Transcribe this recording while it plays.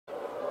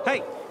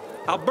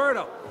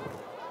Alberto,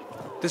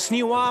 this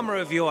new armor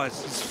of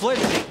yours is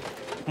flimsy.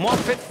 More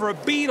fit for a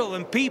beetle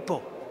than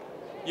people.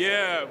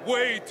 Yeah,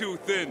 way too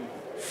thin.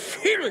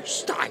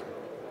 Philistine!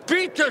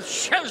 Peter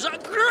has a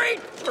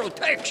great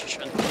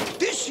protection.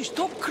 This is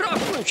top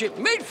craftsmanship,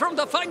 made from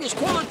the finest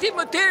quality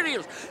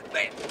materials.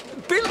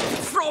 Built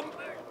from...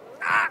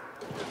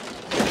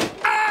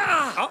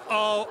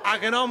 Uh-oh, I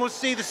can almost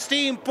see the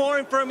steam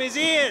pouring from his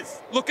ears.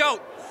 Look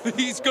out!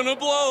 He's gonna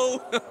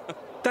blow!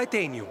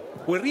 Titanium.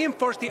 We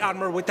reinforce the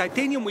armor with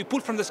titanium we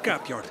pulled from the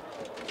scrapyard.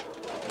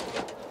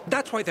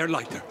 That's why they're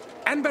lighter.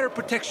 And better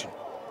protection.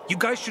 You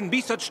guys shouldn't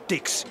be such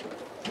dicks.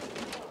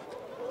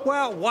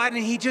 Well, why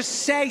didn't he just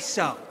say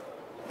so?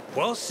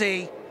 We'll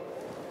see.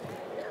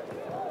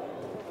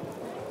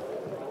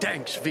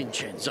 Thanks,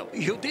 Vincenzo.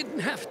 You didn't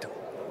have to.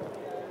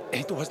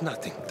 It was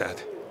nothing,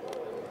 Dad.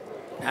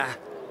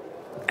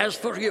 As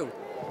for you,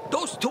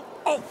 those two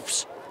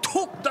oafs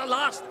took the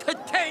last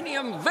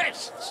titanium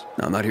vests.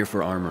 No, I'm not here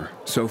for armor.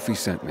 Sophie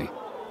sent me.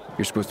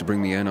 You're supposed to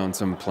bring me in on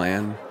some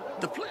plan?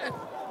 The plan?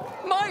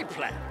 My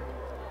plan?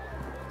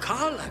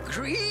 Carl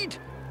agreed?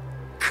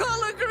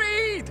 Carl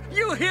agreed!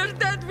 You hear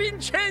that,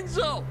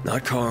 Vincenzo?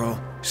 Not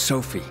Carl.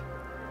 Sophie.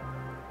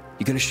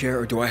 You gonna share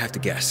or do I have to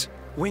guess?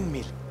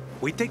 Windmill.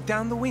 We take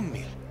down the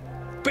windmill.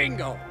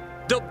 Bingo!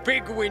 The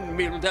big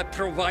windmill that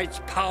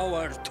provides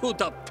power to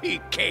the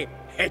PK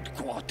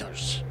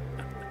headquarters.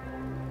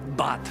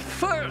 But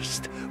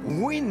first,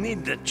 we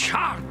need the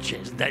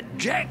charges that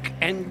Jack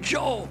and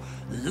Joe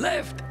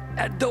left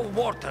at the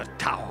water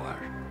tower.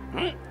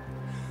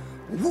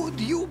 Would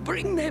you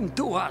bring them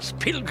to us,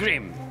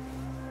 Pilgrim?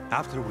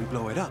 After we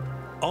blow it up,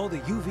 all the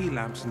UV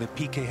lamps in the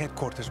PK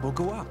headquarters will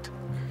go out.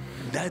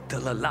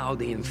 That'll allow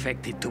the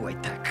infected to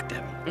attack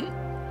them.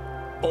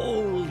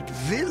 Old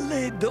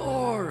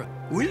Villedor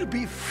will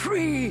be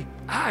free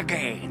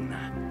again.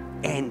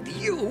 And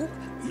you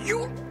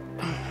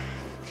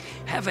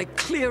have a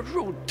clear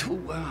route to,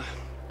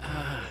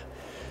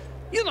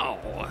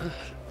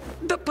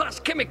 the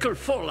past chemical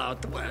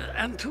fallout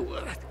and to,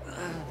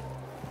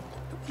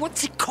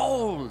 what's it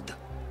called?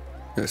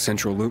 The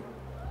Central Loop?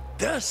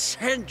 The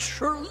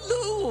Central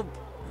Loop,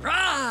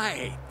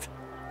 right.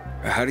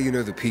 How do you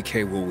know the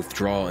PK will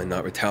withdraw and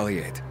not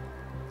retaliate?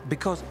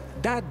 Because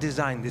Dad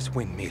designed this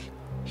windmill.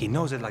 He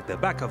knows it like the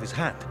back of his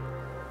hand.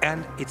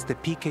 And it's the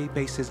PK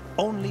base's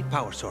only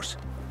power source.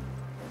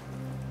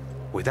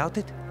 Without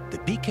it, the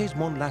PKs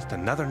won't last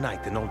another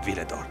night in Old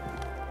Villedor.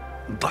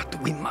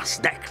 But we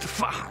must act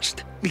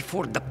fast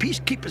before the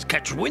peacekeepers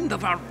catch wind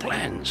of our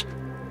plans.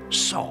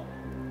 So,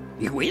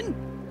 you in?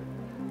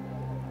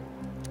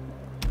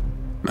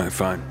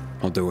 Fine.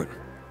 I'll do it.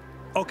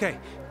 Okay,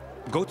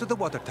 go to the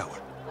water tower.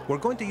 We're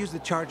going to use the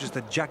charges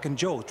that Jack and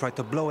Joe tried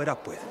to blow it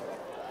up with.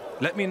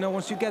 Let me know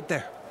once you get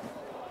there.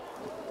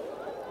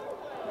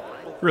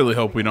 Really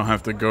hope we don't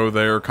have to go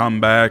there,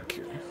 come back,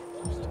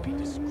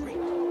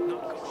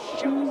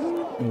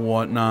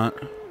 whatnot.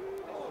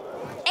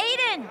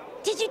 Aiden!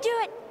 Did you do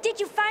it? Did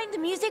you find the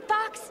music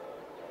box?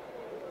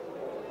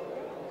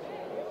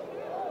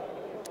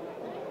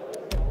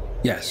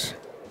 Yes.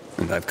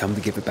 And I've come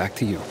to give it back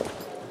to you.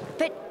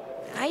 But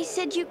I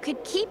said you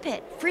could keep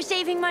it for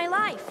saving my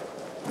life.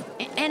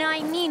 And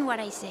I mean what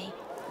I say.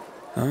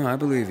 Oh, I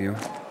believe you.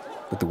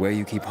 But the way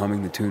you keep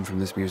humming the tune from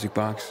this music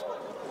box,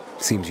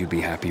 seems you'd be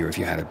happier if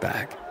you had it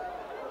back.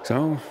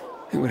 So,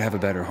 it would have a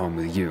better home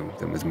with you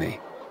than with me.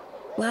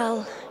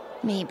 Well,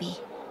 maybe.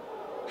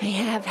 I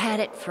have had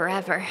it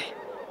forever.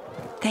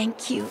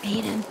 Thank you,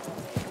 Aiden.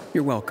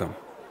 You're welcome,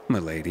 my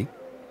lady.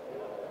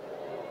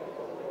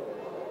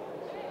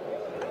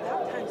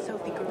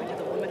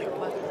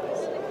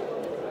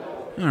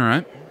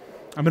 Alright.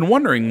 I've been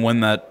wondering when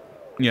that,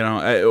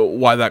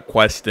 why that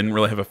quest didn't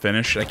really have a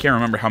finish. I can't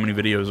remember how many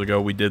videos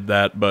ago we did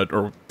that,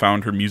 or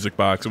found her music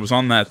box. It was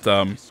on that,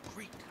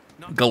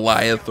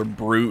 Goliath or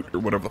Brute or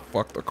whatever the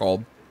fuck they're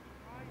called.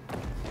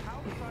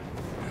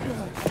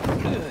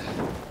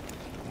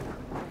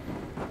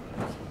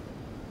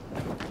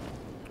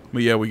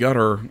 But yeah, we got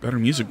her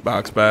music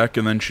box back,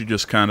 and then she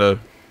just kind of,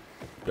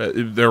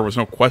 there was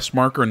no quest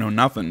marker, no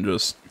nothing,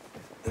 just.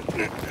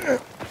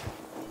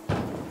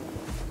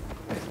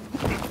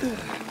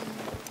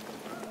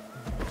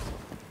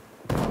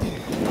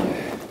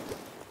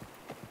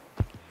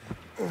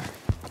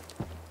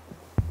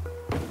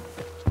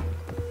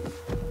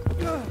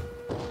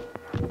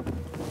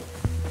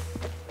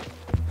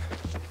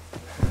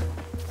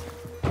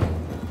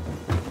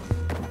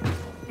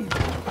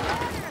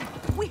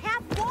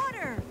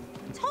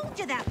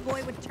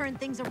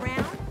 Things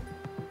around?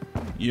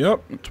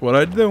 Yep, that's what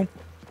I'd do.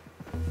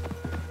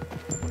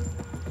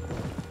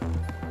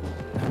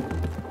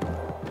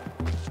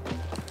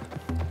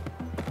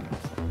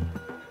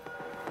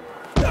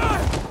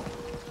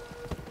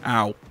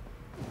 Ow.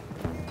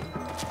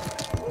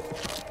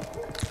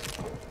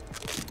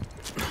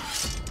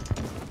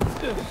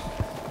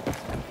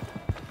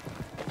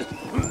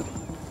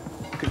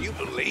 Can you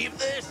believe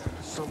this?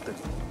 Something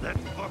that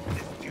fucked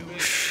this dude.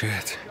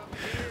 Shit.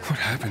 What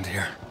happened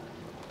here?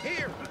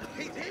 Here!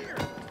 He's here!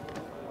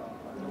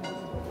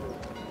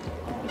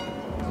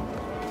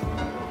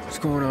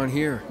 going on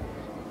here?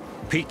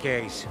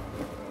 PKs.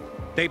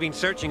 They've been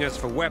searching us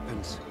for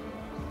weapons.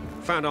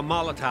 Found our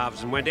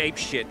Molotovs and went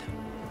apeshit,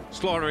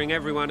 slaughtering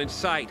everyone in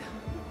sight.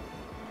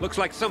 Looks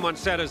like someone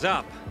set us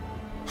up.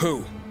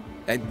 Who?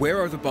 And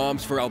where are the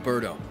bombs for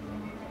Alberto?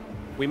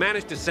 We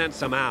managed to send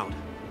some out.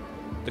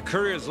 The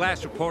couriers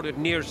last reported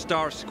near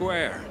Star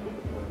Square.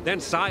 Then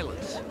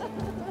silence.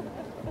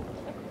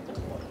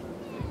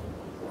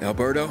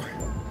 Alberto,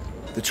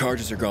 the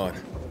charges are gone.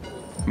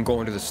 I'm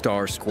going to the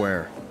Star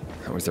Square.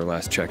 That was their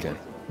last check-in.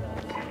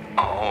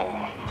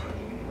 Oh.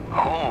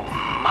 Oh,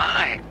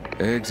 my.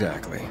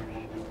 Exactly.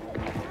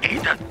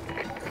 Ada,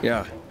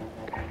 Yeah.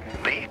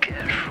 be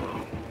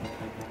careful.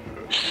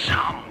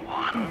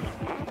 Someone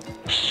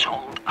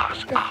sold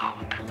us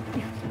out.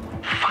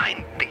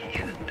 Find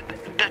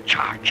the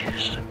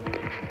charges.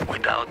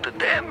 Without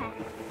them,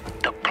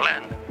 the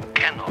plan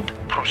cannot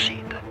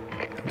proceed.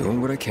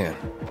 Doing what I can.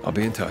 I'll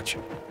be in touch.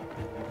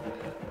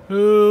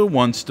 Who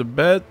wants to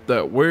bet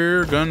that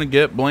we're gonna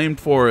get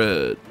blamed for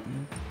it?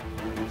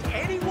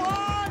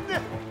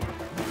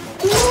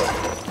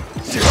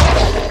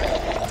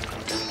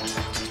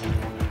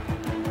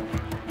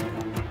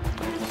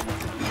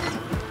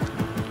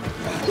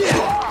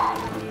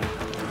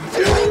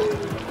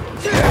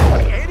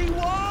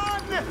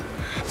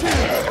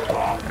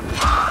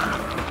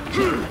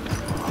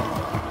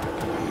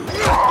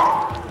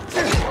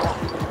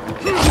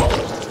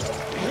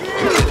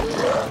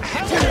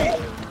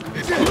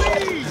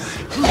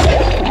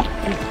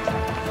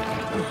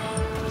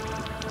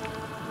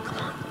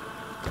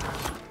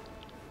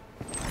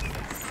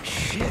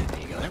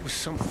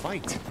 Some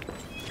fight.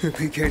 The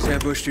PKs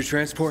ambushed your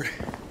transport?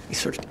 They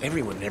searched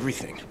everyone and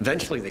everything.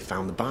 Eventually, they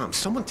found the bomb.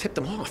 Someone tipped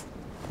them off.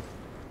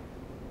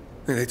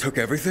 And they took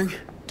everything?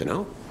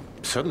 Dunno.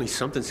 Suddenly,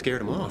 something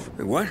scared them off.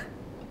 What?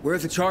 Where are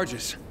the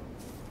charges?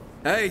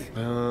 Hey!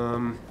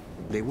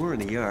 They were in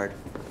the yard.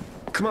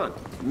 Come on.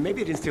 Maybe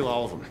they didn't steal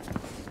all of them.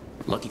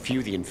 Lucky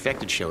few, the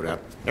infected showed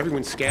up.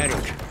 Everyone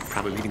scattered,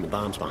 probably leaving the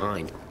bombs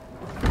behind.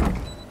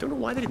 Don't know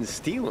why they didn't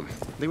steal them.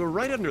 They were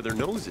right under their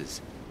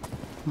noses.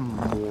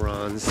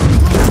 Morons.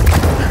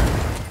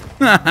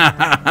 That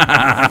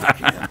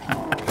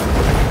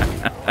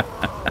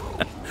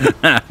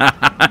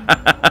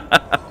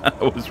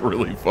was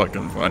really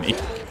fucking funny.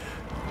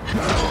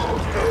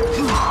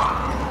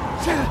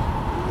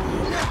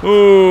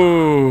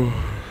 Ooh.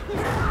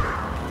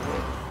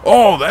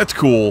 Oh, that's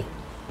cool.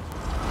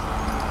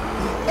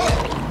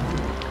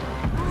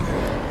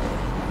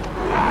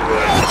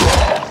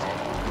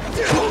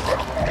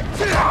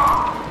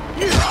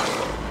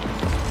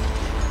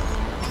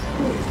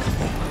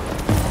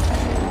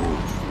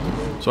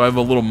 So I have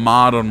a little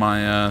mod on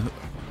my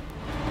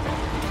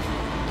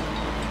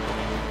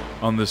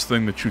on this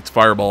thing that shoots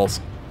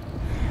fireballs.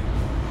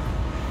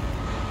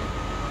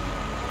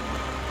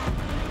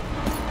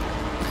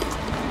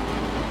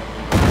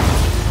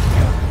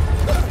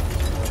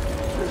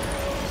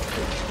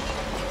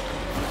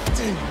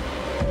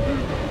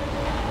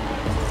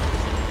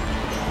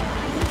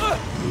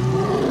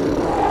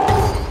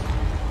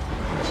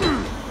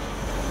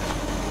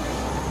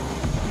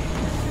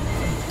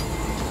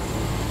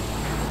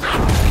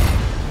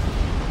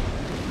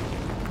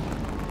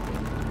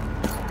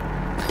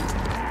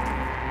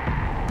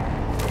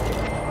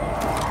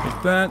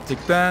 That,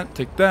 take that,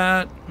 take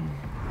that.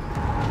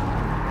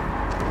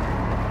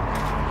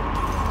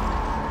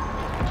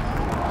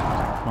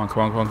 Come on,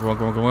 come on, come on, come on,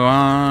 come on, come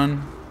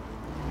on.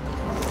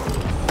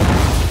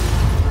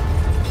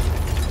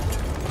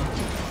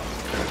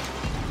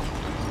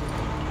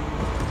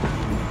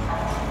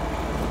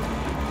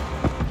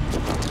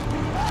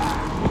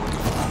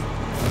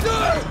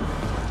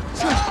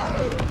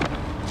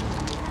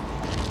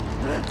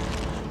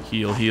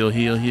 Heal, heal,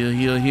 heal, heal,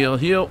 heal, heal,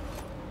 heal.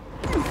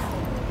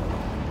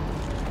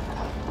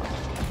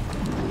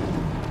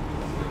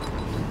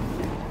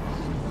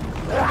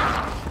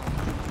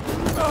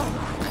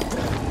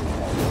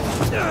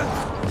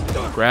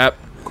 Crap,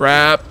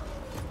 crap.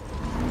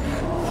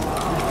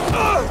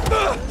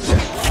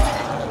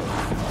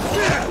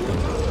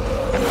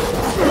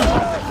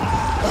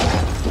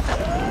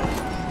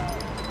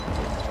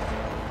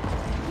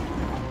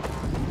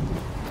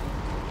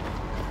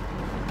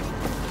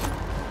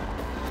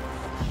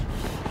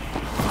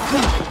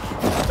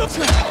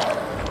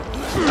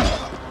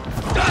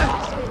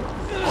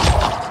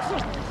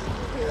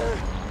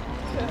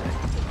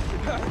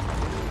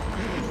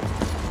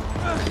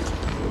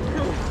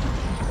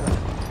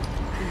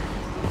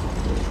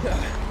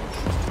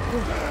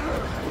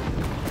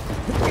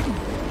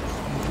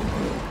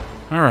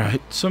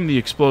 Alright, some of the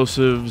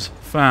explosives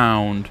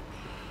found.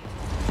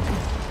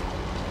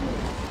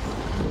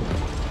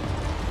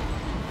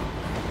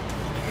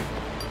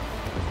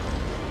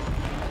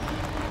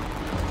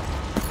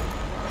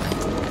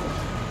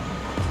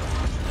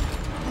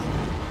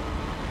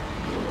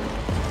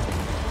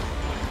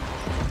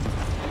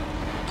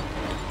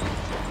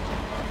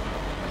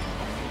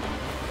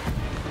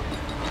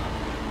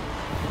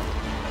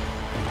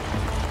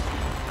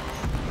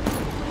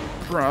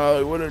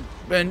 Probably would have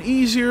been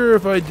easier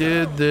if I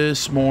did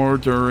this more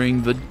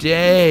during the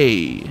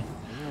day.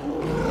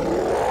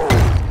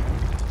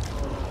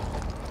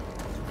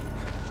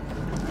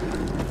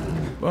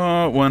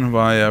 But when have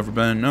I ever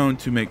been known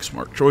to make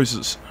smart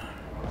choices?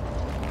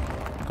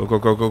 Go, go,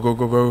 go, go, go,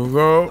 go, go,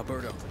 go.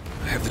 Alberto,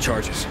 I have the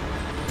charges.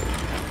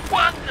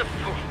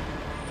 Wonderful.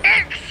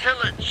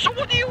 Excellent. So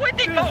what are you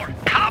waiting for?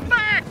 Come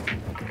back.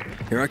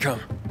 Here I come.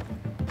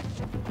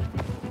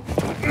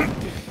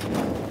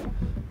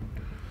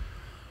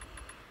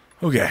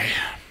 Okay.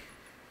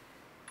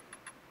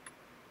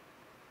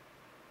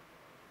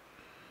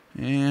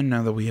 And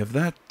now that we have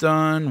that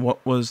done,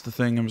 what was the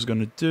thing I was going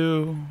to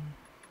do?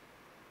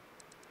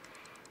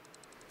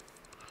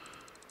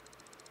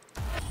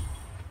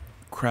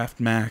 Craft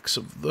max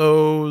of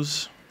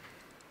those.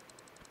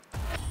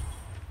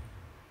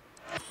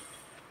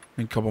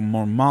 And a couple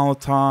more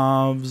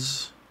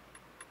Molotovs.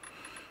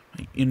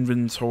 My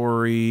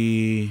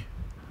inventory.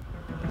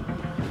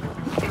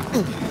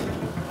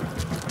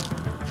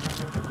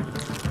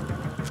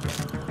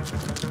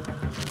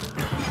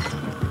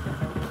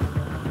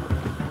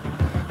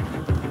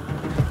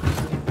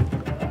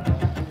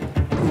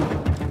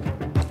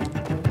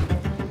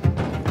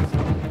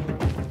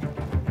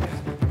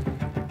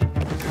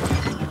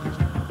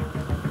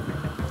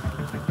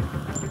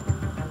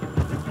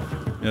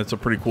 Yeah, it's a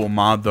pretty cool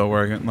mod though,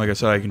 where I can, like I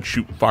said, I can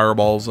shoot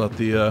fireballs at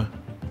the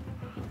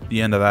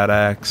end of that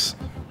axe.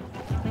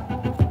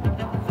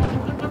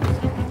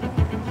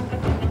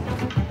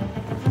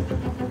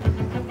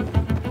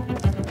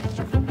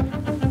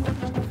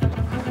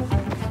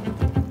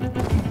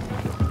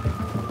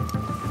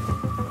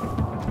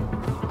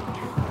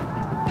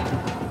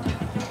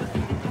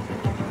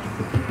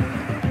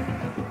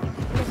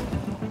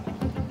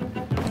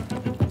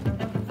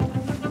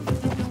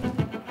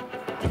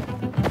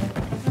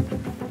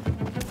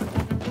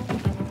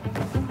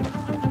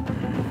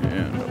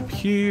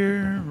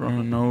 Here,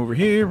 run over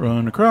here,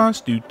 run across,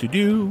 do.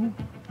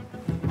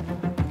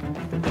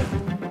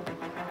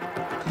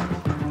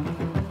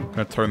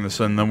 Gotta turn this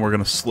in, then we're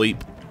gonna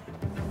sleep.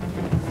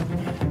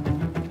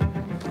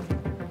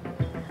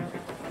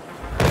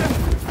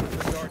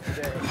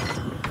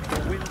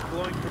 The wind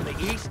blowing from the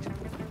east?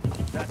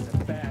 That's a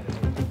bad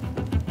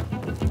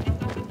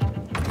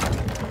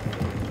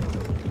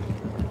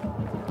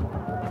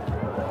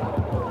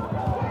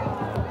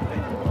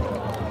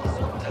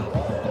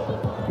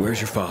Where's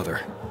your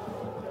father?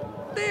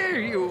 There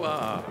you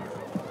are.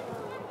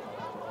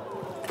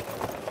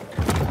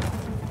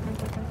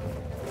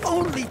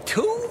 Only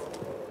two?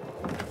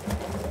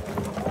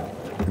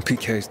 The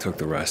PKs took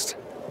the rest.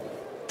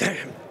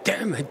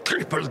 Damn, and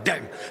triple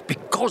damn.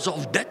 Because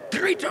of that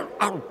traitor,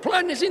 our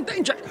plan is in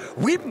danger.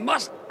 We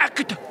must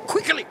act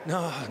quickly.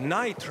 No,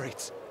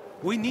 nitrates.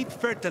 We need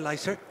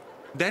fertilizer.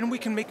 Then we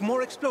can make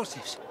more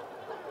explosives.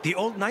 The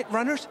old night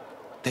runners,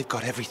 they've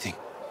got everything.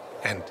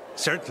 And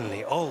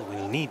certainly all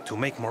we'll need to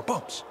make more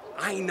bombs.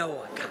 I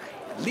know a guy.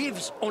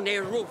 Lives on a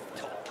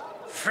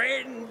rooftop.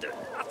 Friend,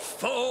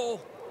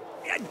 foe,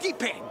 it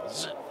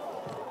depends.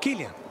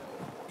 Killian,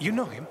 you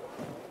know him?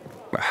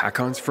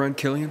 Hakon's friend,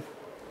 Killian?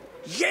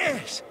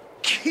 Yes,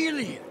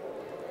 Killian.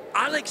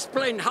 I'll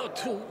explain how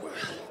to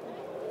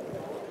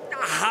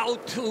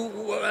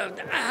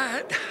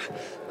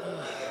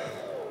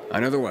I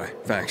know the way,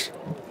 thanks.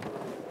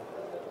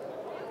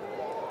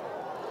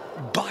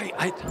 buy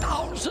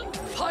 1,000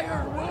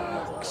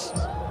 fireworks.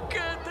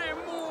 Get a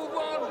move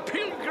on,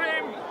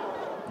 pilgrim.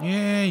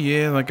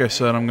 Yeah, like I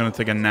said, I'm gonna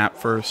take a nap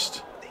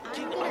first. I've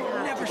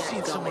never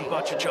seen someone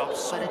botch a job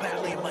so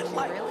badly in my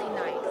life.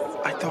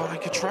 I thought I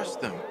could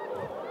trust them.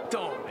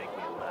 Don't make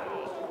me laugh.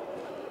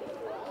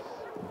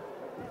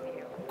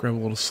 Grab a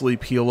little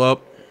sleep, heal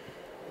up.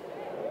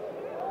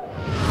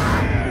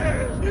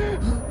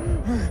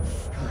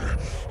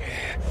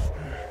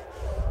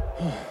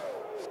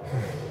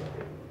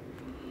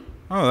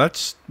 Oh,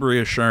 that's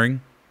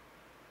reassuring.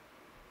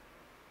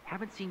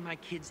 Haven't seen my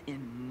kids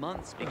in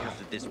months because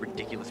of this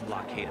ridiculous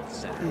blockade of the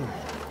center.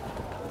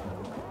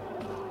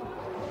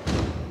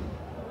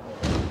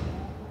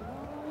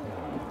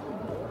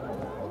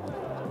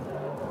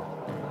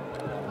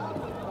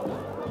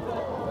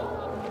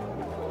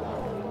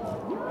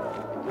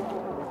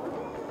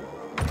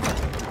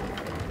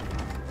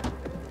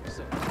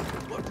 So,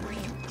 what were you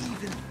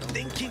even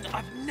thinking?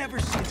 I've never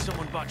seen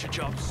someone botch a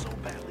job so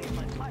badly in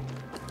my life.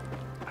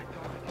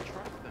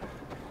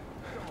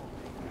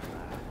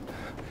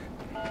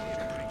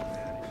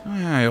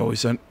 I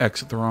always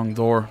exit the wrong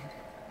door.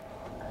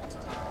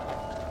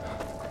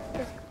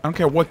 I don't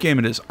care what game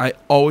it is. I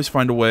always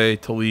find a way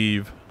to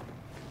leave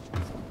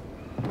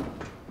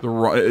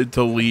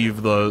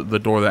the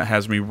door that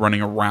has me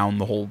running around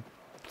the whole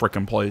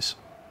frickin' place.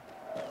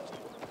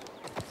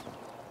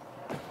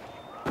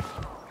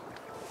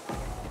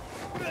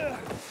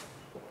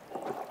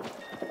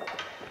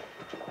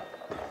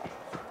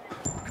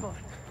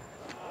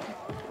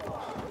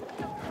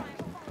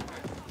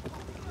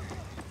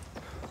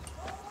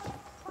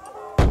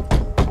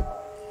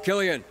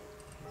 Killian!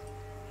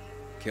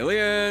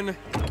 Killian!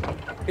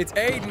 It's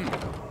Aiden!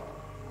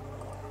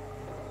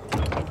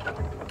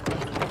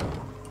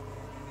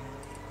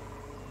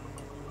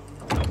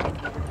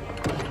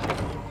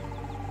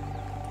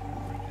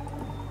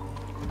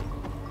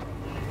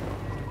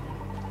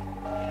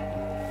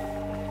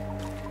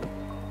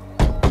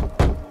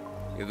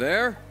 You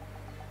there?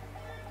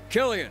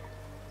 Killian!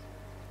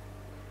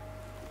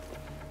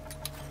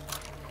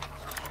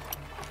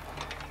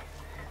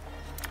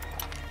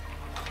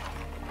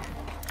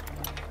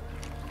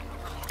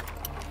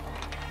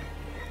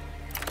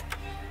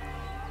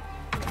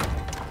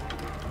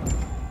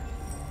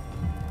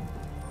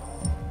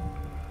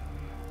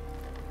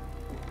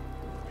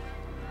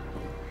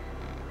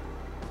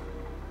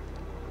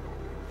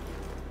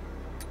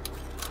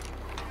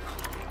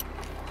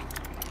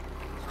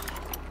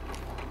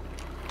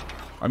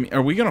 I mean,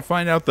 are we going to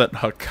find out that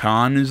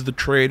Hakan is the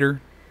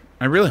traitor?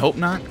 I really hope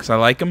not, because I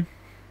like him.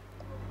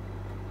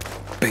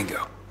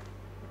 Bingo.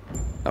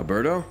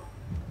 Alberto,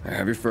 I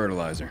have your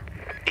fertilizer.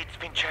 It's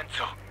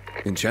Vincenzo.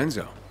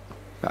 Vincenzo?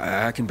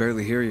 I can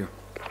barely hear you.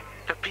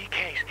 The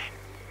PKs.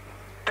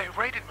 They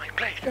raided my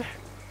place.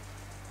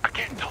 I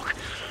can't talk.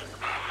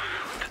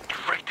 The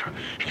traitor.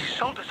 He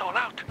sold us all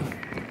out.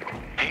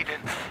 Hayden,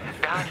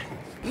 Dad,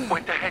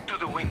 went ahead to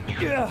the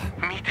windmill. Yeah.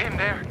 Meet him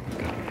there.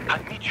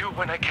 I'll meet you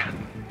when I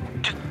can.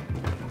 Just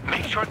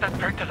make sure that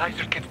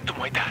fertilizer gets to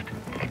my dad.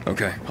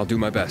 Okay, I'll do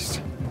my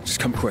best. Just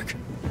come quick.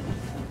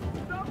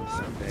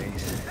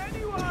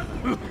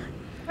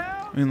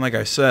 I mean, like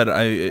I said,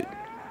 They're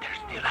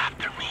still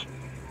after me.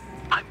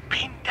 I'm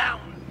pinned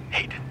down,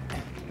 Hayden.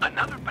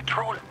 Another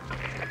patrol.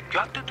 You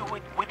have to do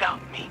it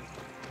without me.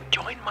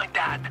 Join my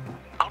dad.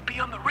 I'll be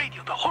on the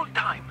radio the whole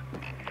time.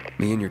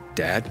 Me and your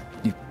dad?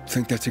 You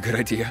think that's a good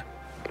idea?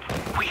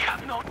 We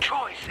have no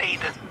choice,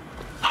 Hayden.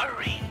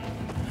 Hurry,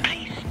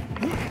 please.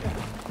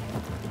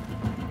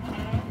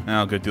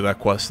 I'll go do that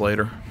quest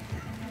later.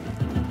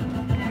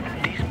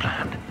 This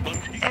plan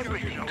means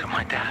everything to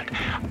my dad.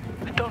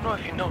 I don't know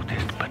if you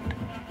noticed, but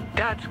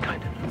Dad's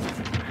kind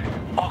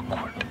of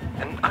awkward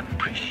and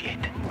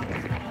unappreciated.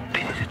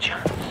 This is a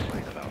chance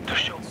to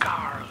show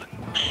Carl,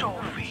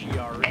 Sophie,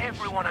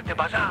 everyone at the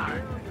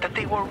bazaar that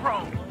they were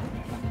wrong.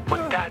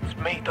 What Dad's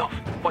made of,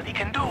 what he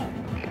can do.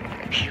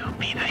 He'll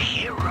be the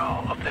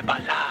hero of the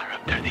bazaar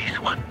after this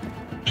one.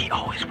 He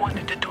always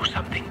wanted to do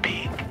something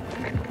big.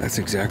 That's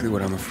exactly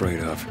what I'm afraid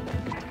of.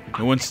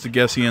 Who wants to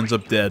guess he ends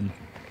up dead?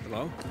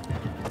 Hello?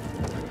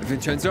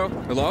 Vincenzo?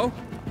 Hello?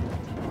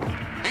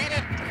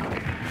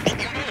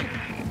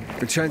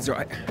 Vincenzo,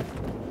 I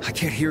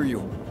can't hear you.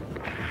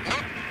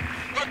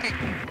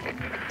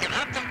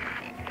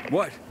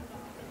 What?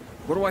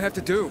 What do I have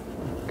to do?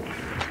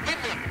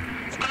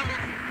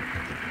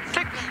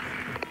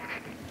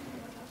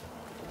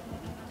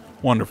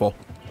 Wonderful.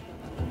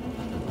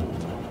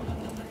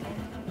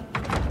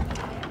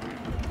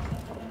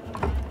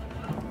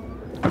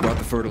 I brought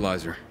the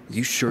fertilizer.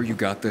 You sure you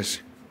got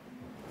this?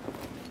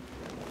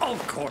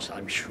 Of course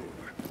I'm sure.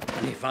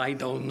 And if I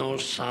don't know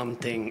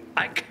something,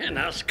 I can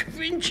ask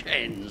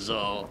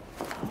Vincenzo.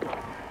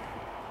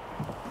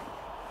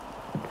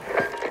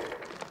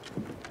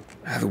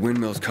 The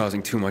windmill's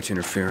causing too much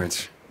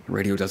interference. The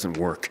radio doesn't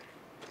work.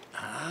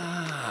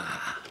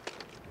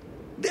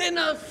 Then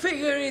I'll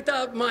figure it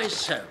out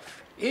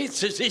myself.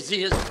 It's as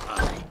easy as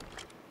pie.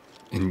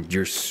 And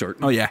you're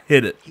certain? Oh yeah,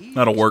 hit it.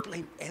 That'll work.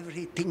 Explain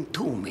everything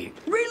to me.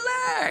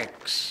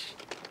 Relax.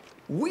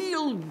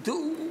 We'll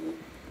do.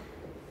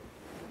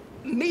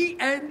 Me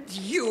and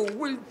you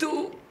will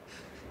do.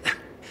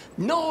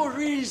 No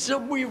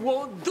reason we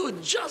won't do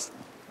just.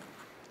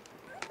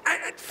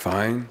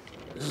 Fine.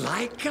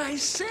 Like I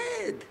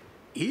said,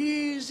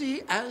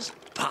 easy as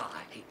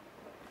pie.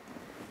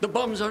 The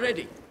bombs are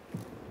ready.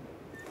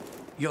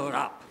 You're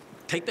up.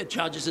 Take the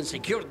charges and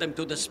secure them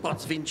to the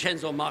spots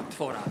Vincenzo marked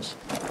for us.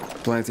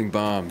 Planting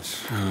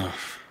bombs.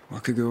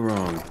 What could go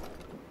wrong?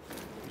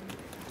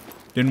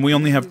 Didn't we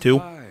only have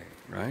two?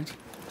 Right?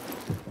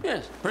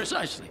 Yes,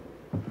 precisely.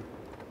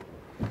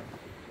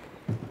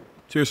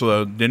 Seriously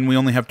though, didn't we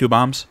only have 2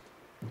 bombs?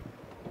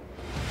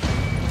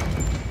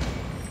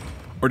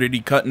 Or did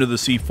he cut into the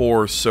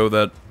C4 so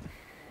that...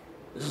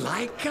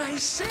 Like I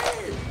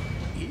said.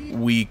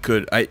 We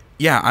could...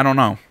 Yeah, I don't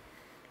know.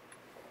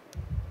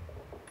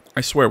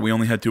 I swear we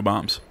only had 2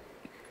 bombs.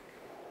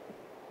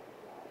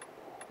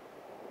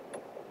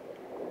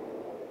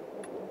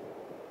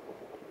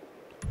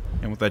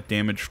 And with that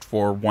damaged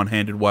for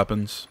one-handed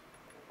weapons.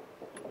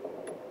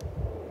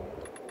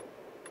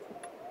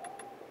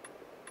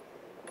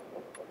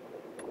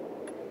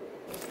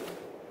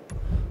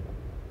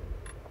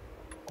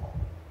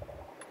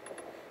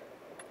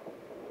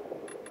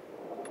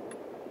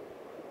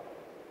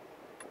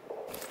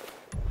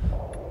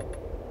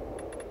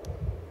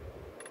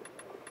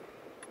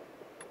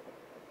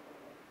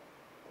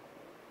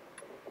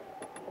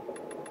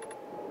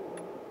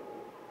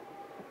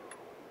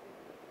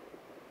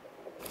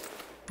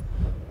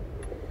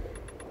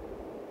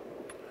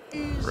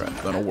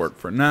 Right, that'll work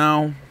for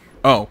now.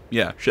 Oh,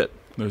 yeah, shit.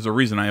 There's a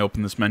reason I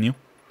opened this menu.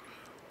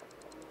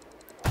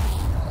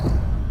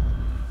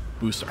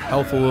 Boost our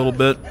health a little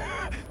bit.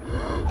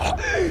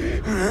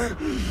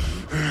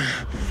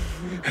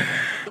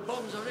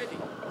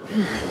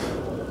 Don't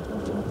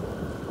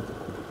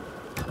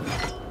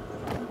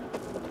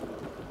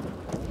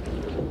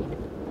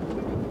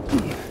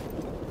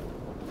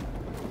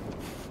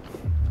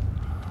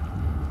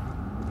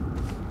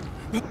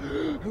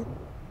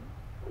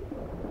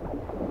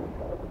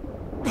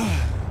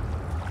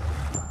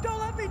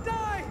let me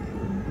die!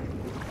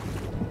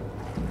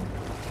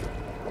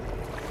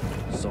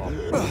 Soft.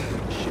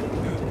 Shit.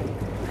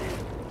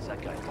 Is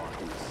that guy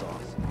locked in the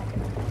sauce?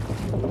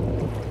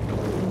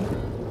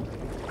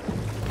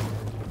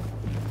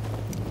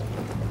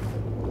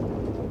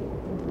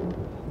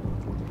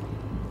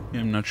 Yeah,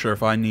 I'm not sure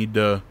if I need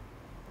to.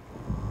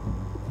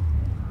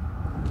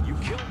 You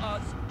kill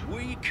us,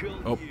 we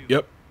kill Oh,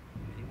 yep.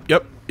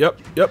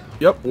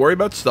 Yep. Worry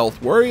about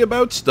stealth. Worry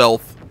about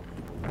stealth.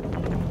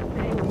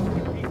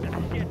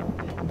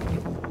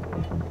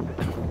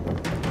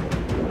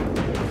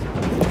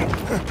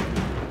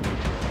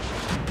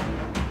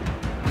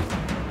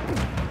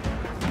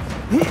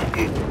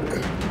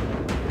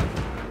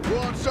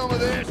 Want some of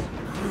this?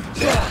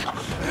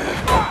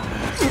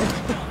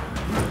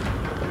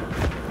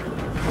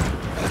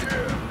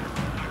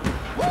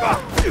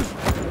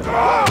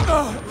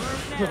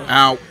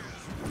 Ow.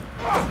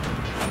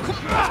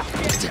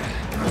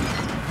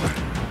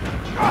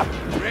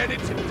 Ready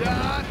to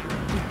die?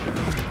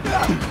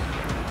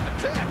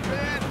 Attack,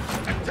 man!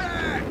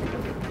 Attack!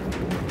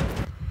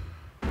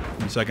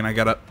 1 second, I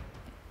gotta.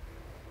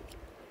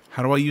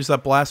 How do I use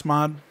that blast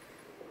mod?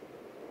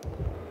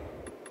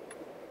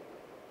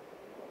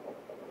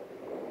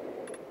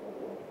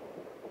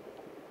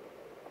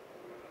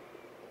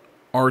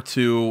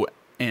 R2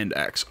 and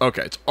X.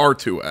 Okay, it's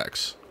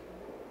R2X.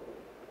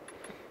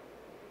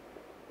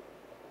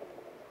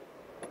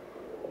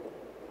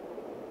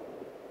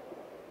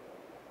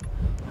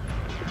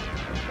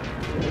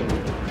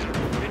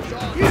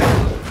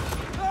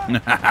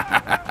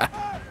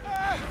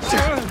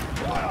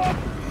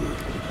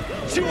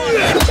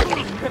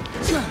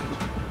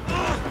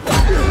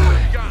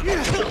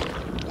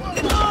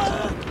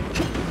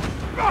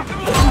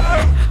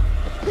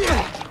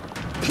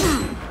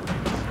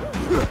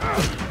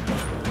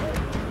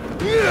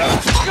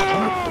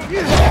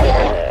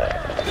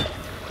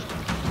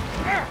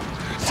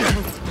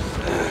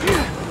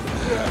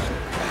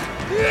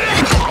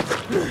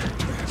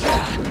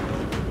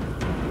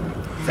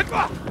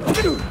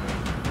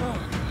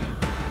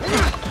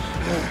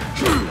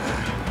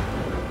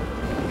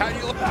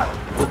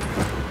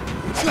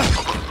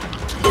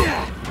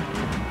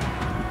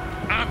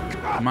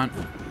 Come on.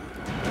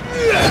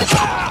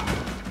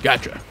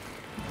 Gotcha.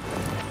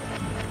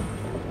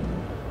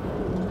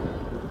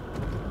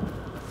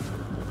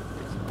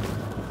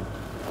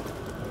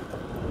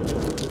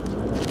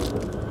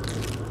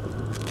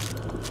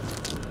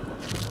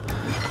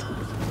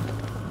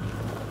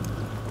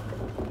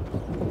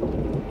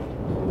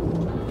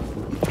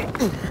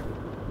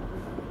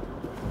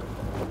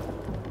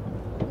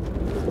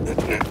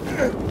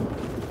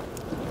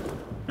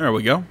 There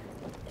we go.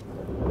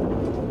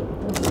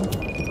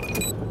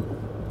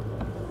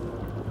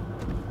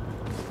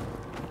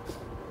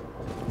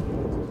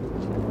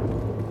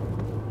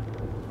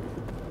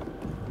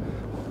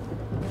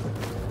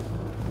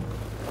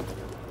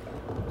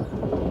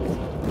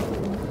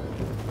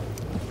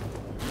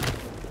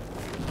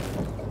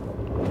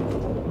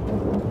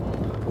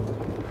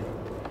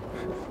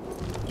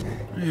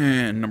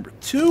 And number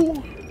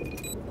 2.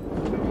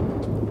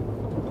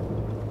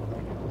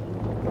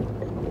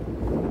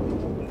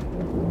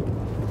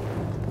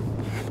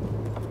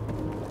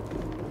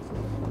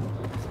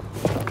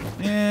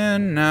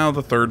 And now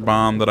the third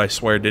bomb that I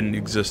swear didn't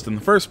exist in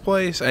the first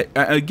place.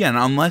 Again,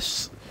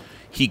 unless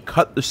he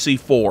cut the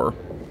C4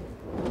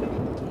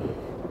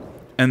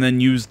 and then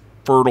used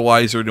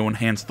fertilizer to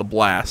enhance the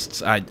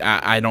blasts.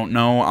 I don't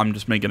know. I'm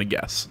just making a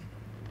guess.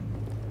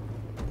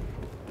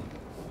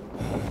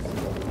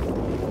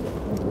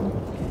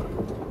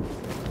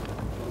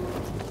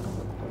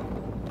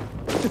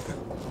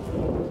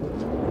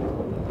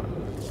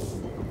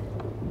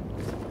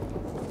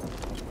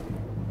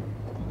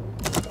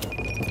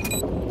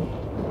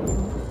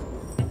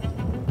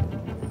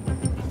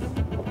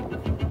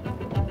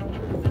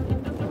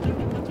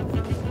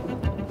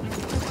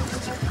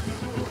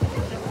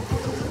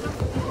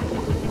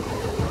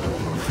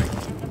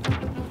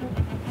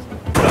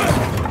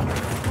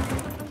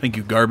 Thank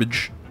you,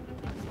 garbage.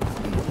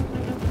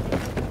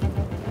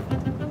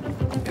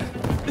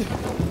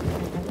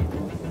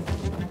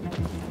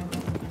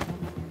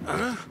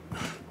 The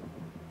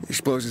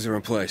explosives are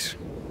in place.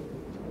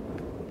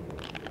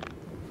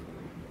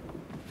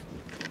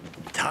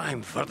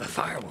 Time for the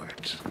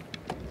fireworks.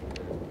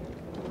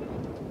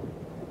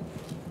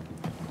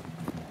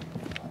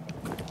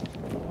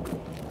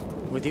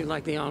 Would you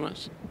like the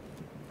honors?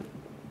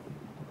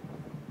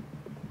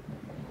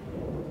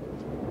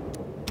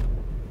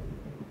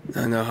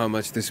 I know how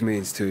much this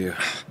means to you.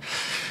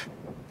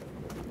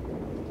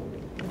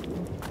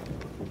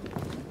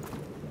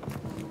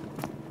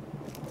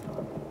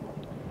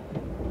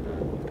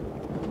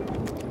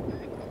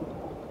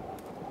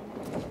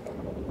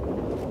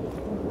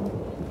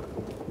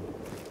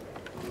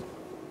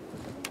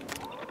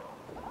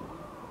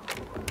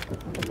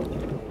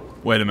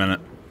 Wait a minute.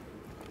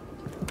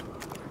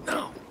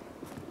 No.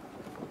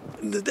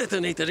 The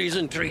detonator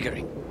isn't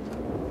triggering.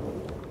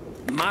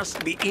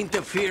 Must be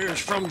interference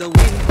from the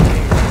wind.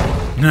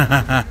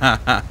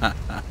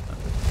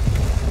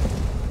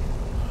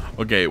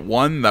 Okay,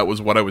 one, that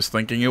was what I was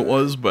thinking it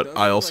was, but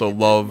I also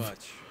love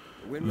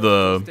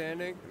the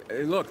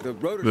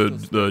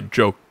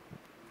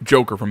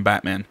Joker from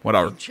Batman.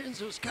 Whatever.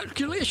 Vincenzo's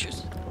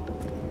calculations.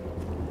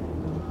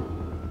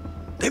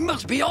 They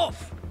must be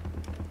off.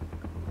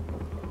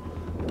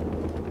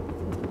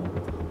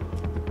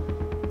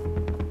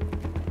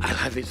 I'll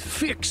have it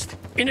fixed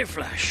in a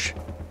flash.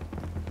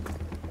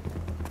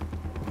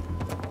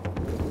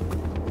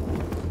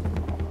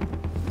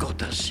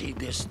 Gotta see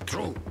this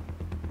through.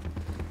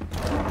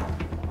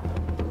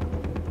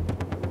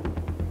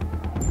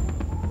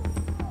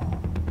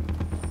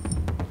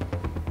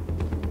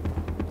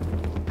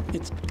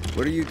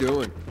 What are you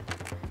doing?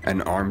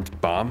 An armed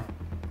bomb?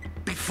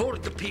 Before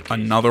the peak.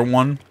 Another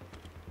one?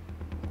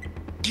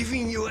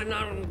 Giving you an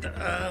armed.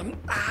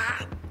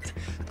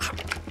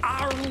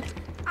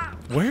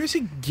 Where is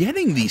he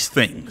getting these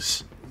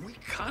things? We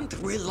can't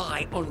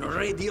rely on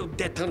radio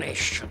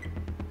detonation.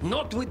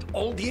 Not with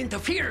all the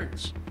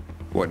interference.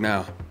 What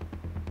now?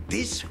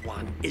 This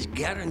one is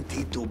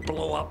guaranteed to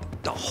blow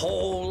up the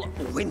whole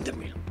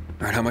windmill.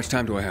 All right, how much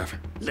time do I have?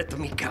 Let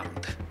me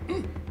count.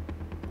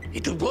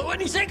 It'll blow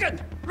any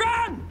second.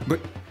 Run! But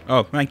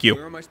oh, thank you.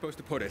 Where am I supposed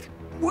to put it?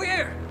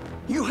 Where?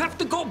 You have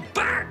to go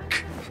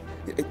back.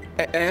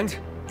 And?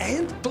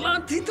 And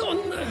plant it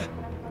on.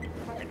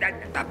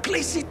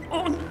 Place it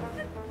on.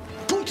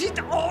 Put it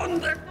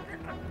on.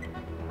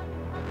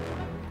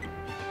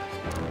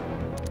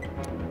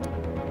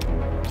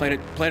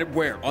 Plant it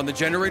where? On the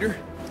generator?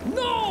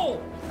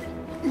 No!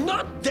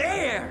 Not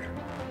there!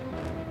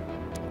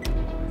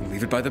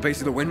 Leave it by the base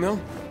of the windmill?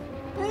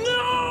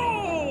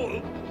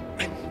 No!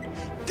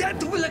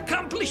 That will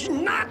accomplish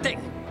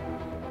nothing!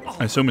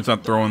 I assume it's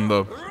not throwing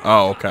the...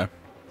 Oh, okay.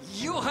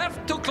 You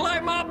have to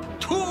climb up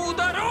to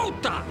the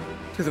rota!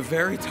 To the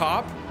very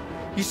top?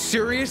 You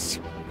serious?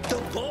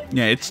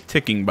 Yeah, it's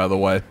ticking, by the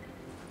way.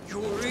 You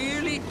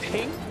really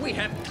think we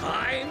have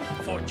time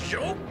for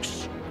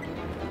jokes?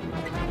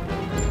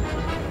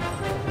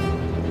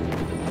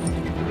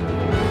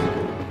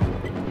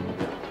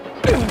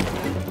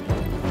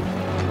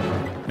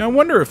 I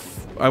wonder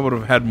if I would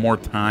have had more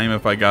time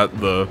if I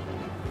got the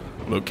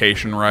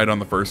location right on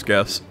the first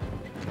guess.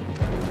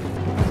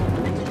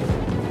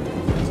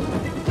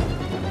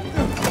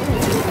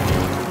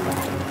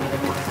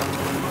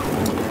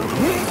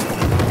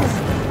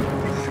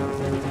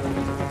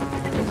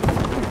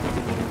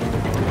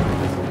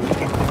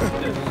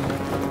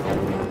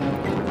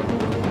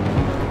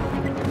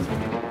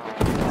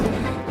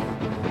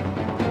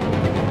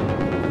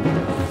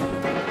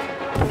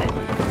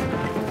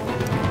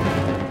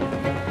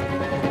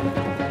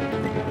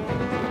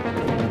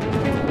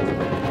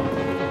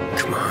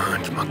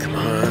 Come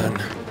on.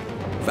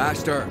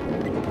 Faster.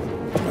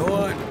 Go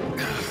on.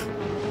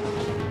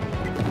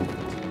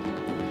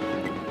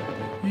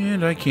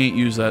 And I can't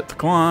use that to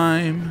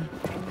climb.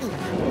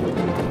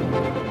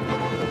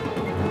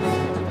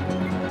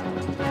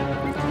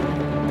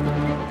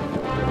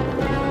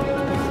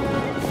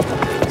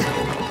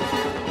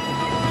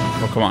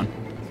 Oh, come on.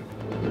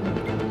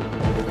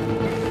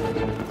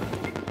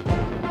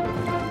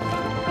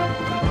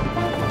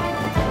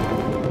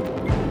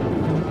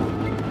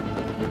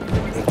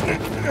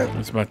 I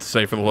was about to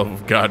say, for the love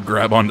of God,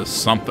 grab onto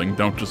something.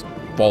 Don't just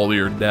fall to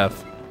your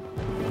death.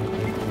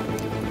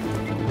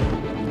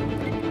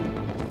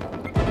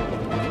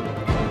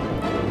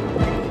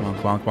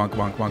 Come on, come on,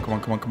 come on, come on, come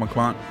on, come on, come on,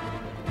 come on.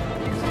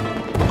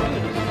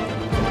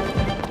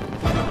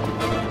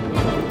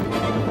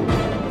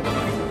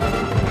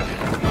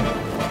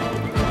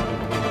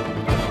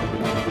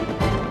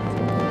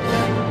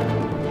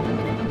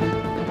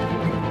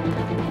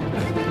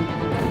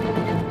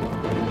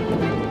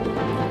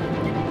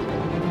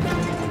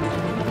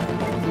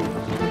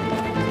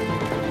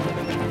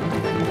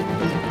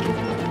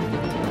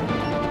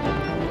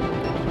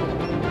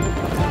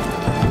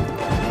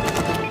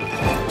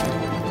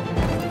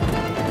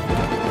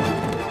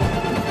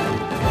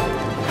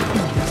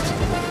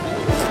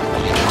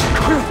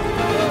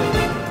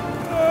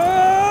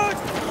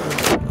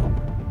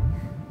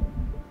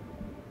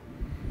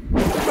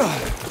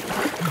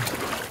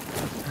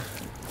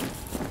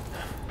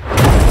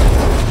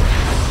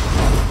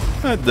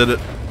 That did it.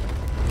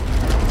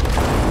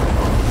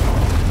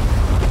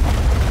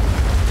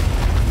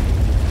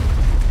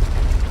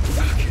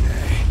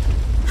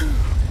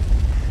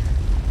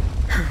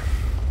 Man,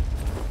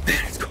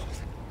 it's cold.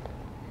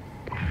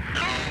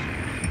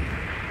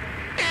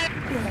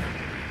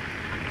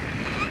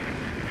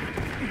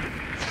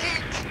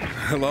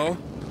 Hello?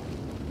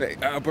 Hey,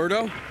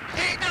 Alberto?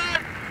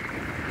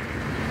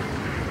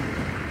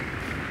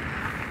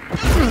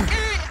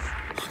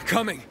 I'm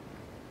coming.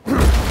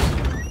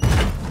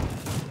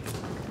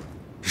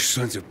 You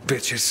sons of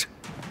bitches.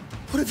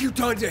 What have you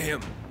done to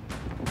him?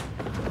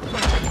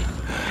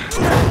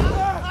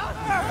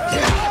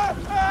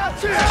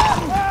 It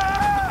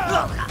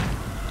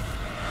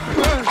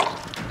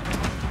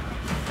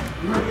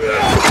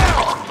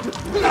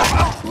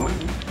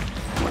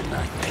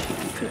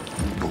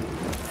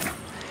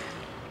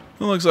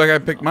looks like I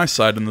picked my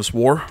side in this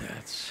war.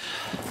 That's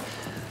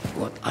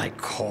what I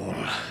call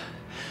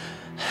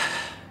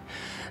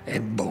a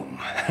boom.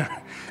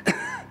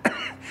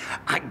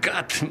 I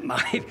got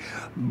my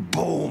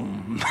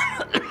boom.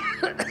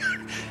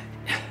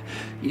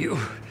 You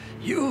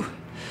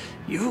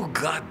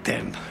got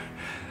them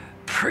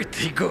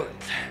pretty good,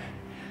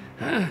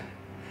 huh?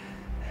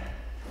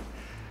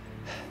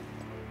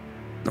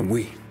 And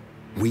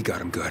we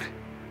got him good.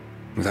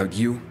 Without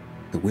you,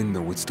 the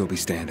windmill would still be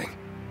standing.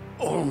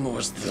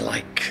 Almost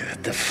like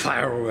the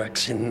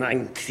fireworks in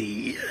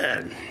 90...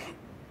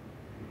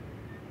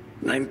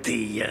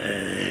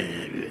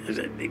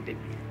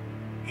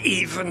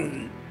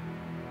 even...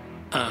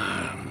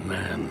 Ah,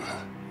 man,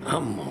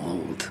 I'm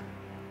old.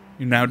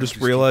 You're now just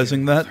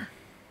realizing that?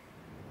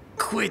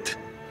 Quit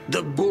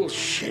the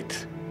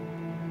bullshit,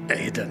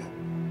 Aiden.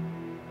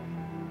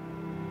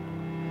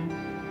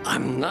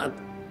 I'm not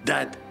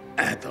that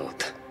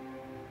adult.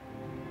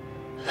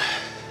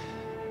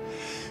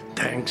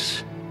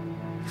 Thanks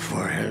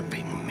for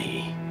helping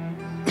me.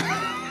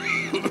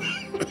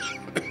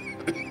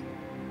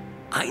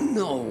 I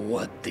know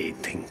what they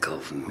think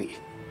of me.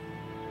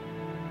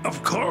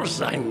 Of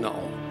course I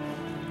know.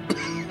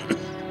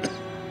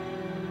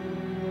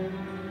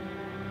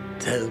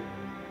 Tell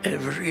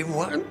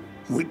everyone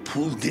we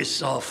pulled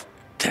this off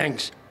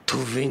thanks to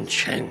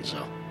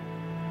Vincenzo.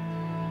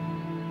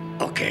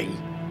 Okay?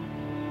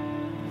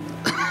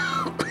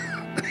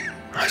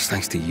 That's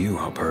thanks to you,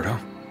 Alberto.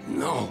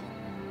 No.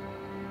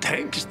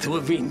 Thanks to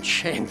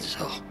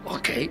Vincenzo,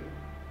 okay?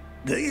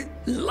 They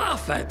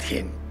laugh at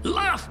him.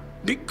 Laugh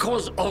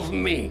because of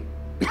me.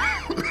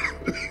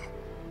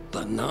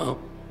 But now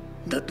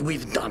that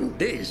we've done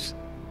this,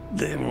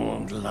 they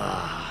won't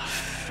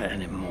laugh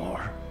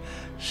anymore.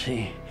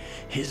 See,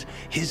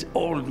 his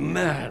old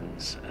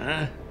man's,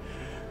 huh?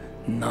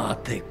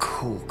 Not a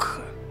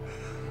cook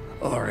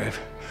or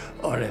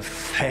a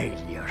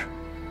failure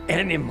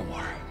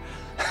anymore.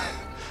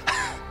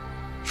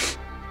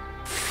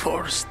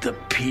 Force the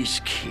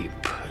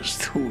peacekeepers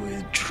to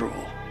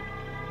withdraw.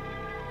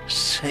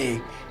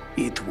 Say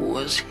it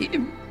was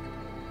him.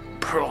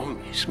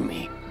 Promise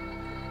me.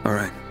 All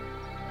right.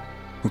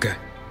 Okay.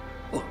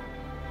 Oh,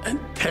 and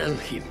tell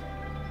him.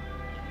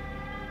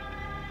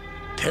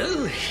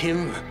 Tell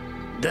him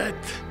that...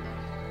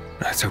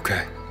 That's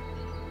okay.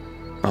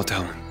 I'll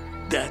tell him.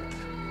 That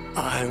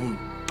I'm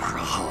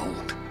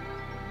proud.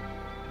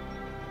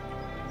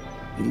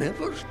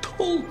 Never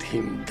told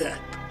him that.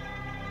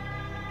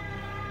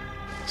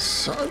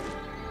 Son,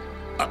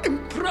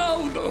 I'm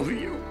proud of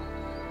you.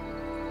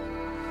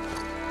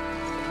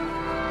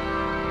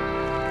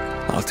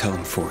 I'll tell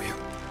him for you.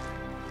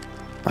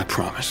 I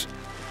promise.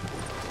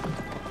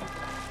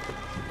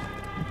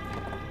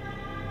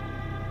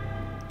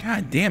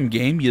 God damn,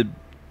 game, you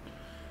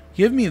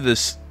give me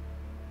this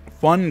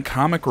fun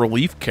comic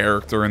relief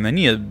character and then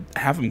you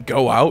have him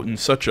go out in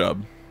such a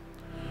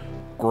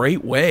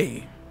great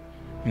way.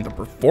 I mean, the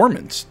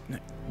performance,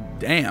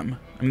 damn.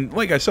 I mean,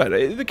 like I said,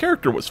 the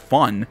character was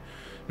fun.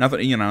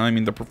 Nothing, you know, I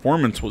mean, the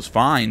performance was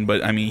fine,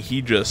 but I mean,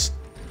 he just...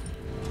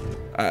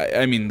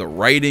 I mean, the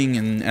writing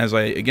and,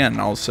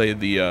 I'll say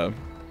the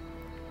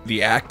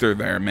actor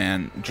there,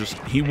 man, just,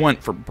 he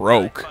went for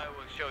broke.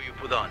 Show you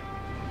put on.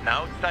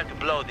 Now it's time to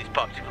blow this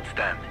popsicle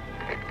stand.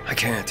 I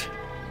can't.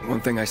 One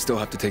thing I still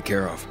have to take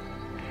care of.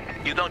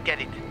 You don't get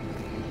it.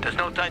 There's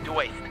no time to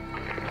waste.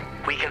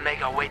 We can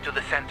make our way to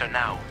the center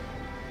now.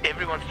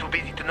 Everyone's too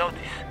busy to notice.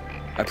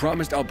 I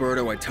promised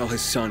Alberto I'd tell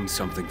his son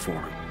something for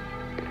him.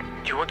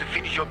 Do you want to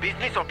finish your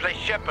business or play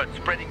shepherd,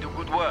 spreading the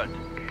good word?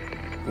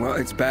 Well,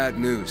 it's bad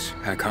news,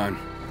 Hakon.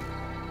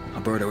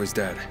 Alberto is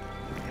dead.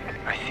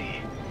 I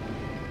see.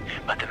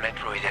 But the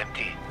metro is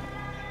empty.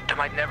 There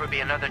might never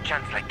be another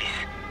chance like this.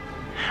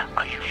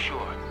 Are you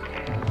sure?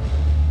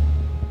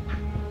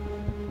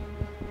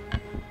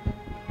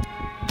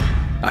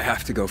 I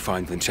have to go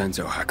find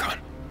Vincenzo, Hakon.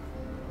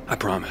 I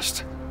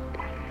promised.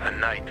 A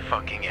night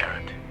fucking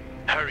errand.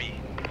 Hurry.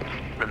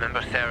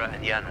 Remember Sarah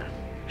and Yana.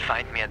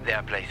 Find me at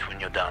their place when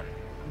you're done.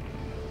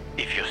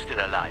 If you're still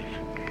alive.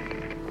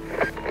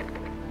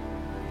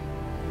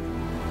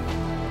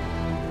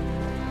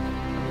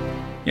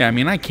 Yeah, I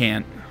mean, I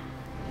can't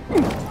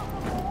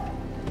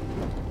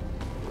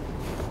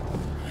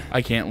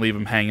leave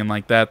him hanging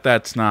like that.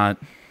 That's not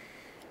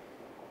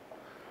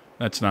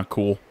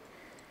cool.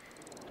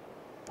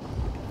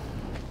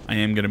 I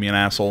am going to be an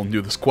asshole and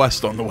do this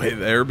quest on the way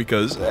there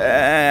because,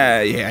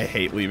 yeah, I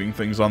hate leaving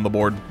things on the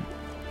board.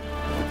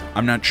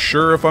 I'm not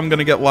sure if I'm going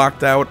to get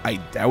locked out. I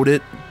doubt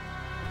it.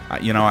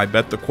 You know, I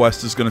bet the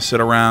quest is going to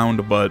sit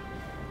around, but,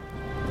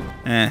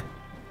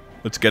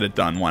 let's get it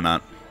done. Why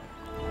not?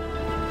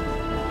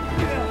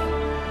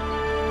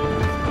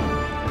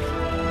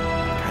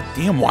 God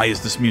damn, why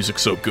is this music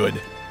so good?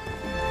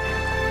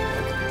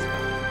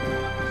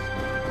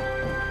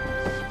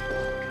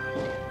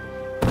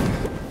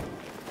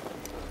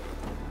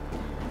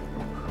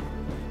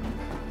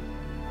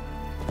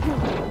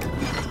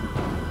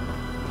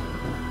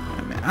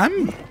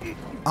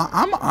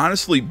 I'm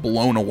honestly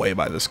blown away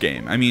by this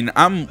game. I mean,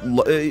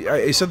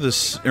 I said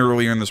this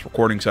earlier in this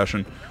recording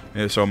session,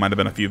 so it might have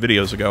been a few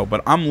videos ago,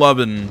 but I'm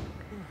loving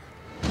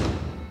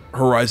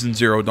Horizon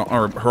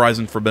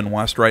Forbidden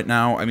West right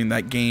now. I mean,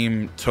 that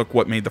game took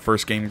what made the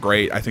first game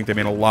great. I think they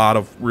made a lot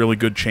of really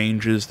good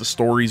changes. The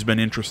story's been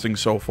interesting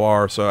so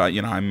far, so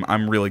you know,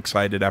 I'm really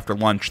excited. After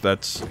lunch,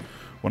 that's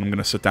when I'm going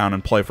to sit down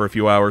and play for a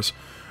few hours.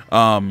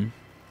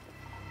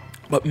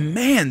 But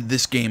man,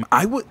 this game,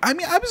 I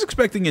was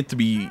expecting it to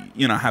be,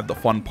 you know, have the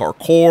fun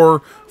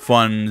parkour,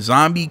 fun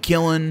zombie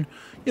killing.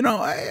 You know,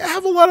 I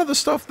have a lot of the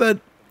stuff that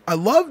I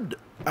loved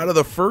out of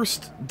the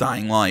first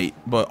Dying Light,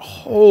 but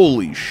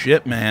holy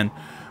shit, man,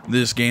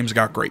 this game's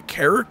got great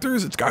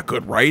characters. It's got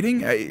good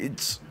writing.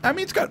 It's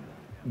got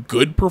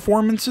good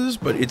performances,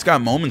 but it's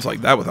got moments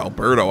like that with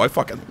Alberto. I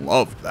fucking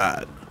loved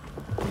that.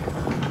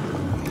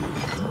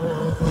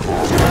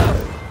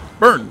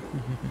 Burn.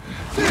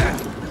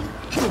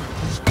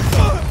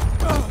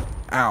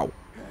 Ow.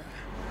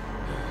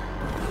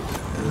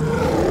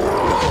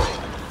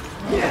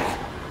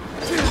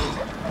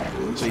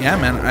 So yeah,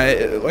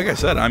 man, like I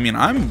said, I mean,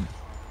 I'm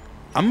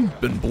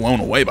been blown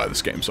away by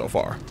this game so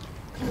far.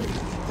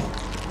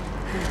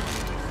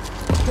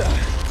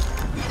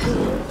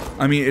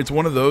 I mean, it's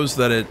one of those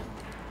that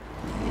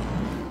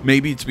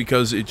maybe it's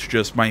because it's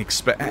just my I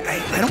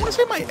don't want to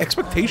say my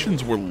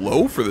expectations were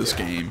low for this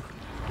game.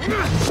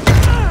 Because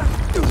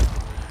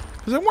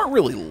they weren't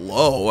really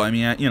low. I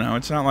mean, you know,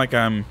 it's not like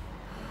I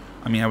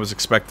was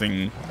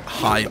expecting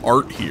high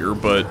art here,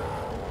 but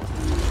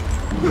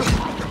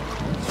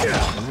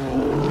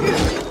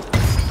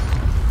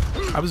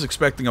I was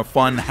expecting a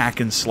fun hack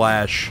and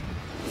slash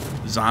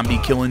zombie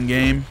killing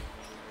game,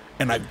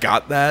 and I've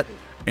got that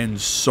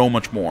and so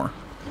much more.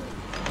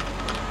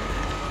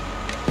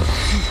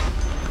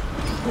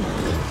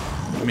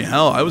 I mean,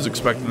 hell, I was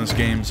expecting this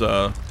game's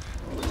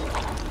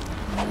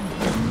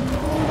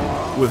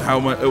with how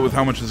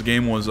much this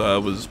game was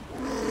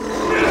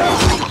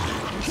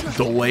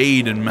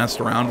delayed and messed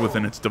around with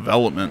in its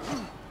development.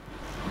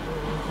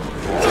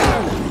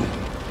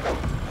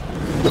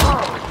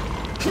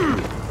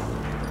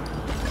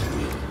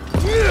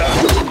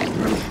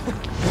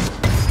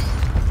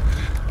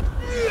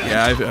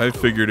 Yeah, I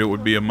figured it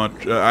would be a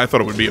much. I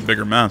thought it would be a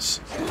bigger mess.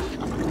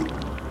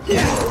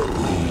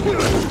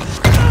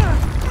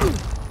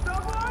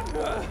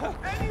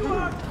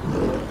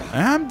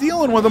 I'm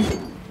dealing with him.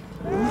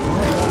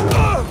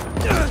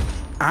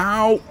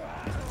 Ow.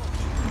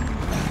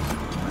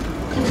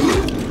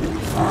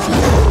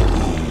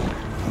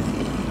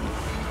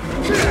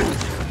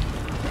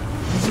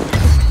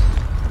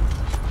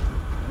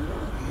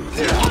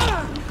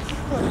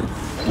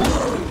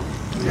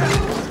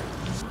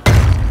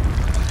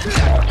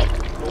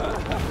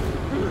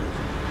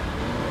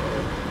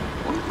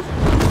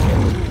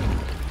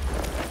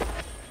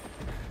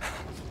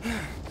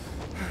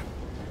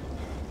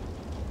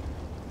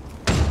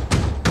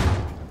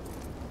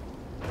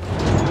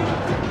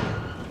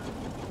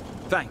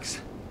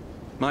 Thanks.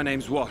 My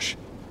name's Wash.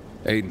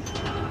 Aiden.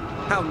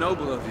 How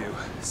noble of you,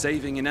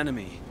 saving an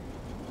enemy.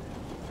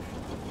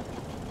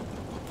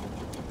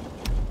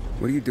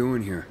 What are you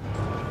doing here?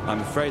 I'm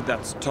afraid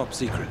that's top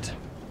secret.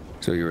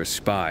 So you're a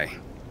spy.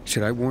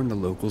 Should I warn the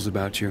locals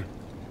about you?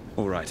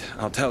 All right,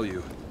 I'll tell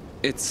you.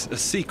 It's a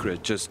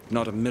secret, just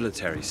not a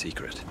military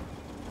secret.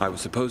 I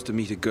was supposed to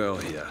meet a girl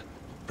here,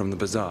 from the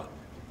bazaar.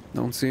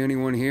 Don't see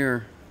anyone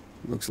here.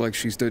 Looks like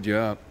she stood you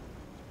up.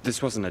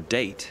 This wasn't a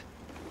date.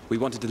 We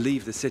wanted to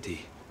leave the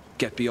city,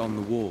 get beyond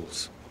the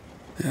walls.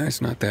 Yeah,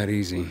 it's not that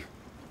easy.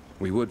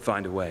 We would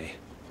find a way.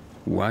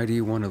 Why do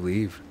you want to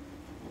leave?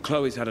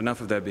 Chloe's had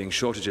enough of there being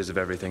shortages of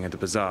everything at the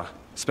bazaar,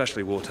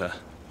 especially water.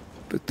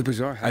 But the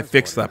bazaar has I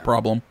fixed that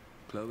problem.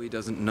 Chloe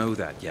doesn't know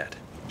that yet.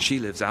 She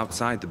lives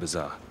outside the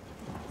bazaar.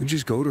 We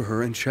just go to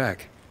her and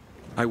check.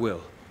 I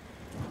will.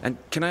 And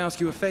can I ask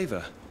you a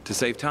favor, to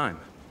save time?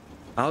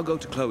 I'll go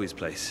to Chloe's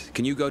place.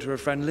 Can you go to her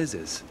friend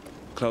Liz's?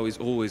 Chloe's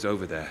always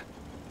over there.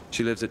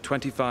 She lives at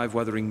 25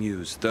 Wuthering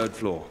Mews, 3rd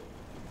floor,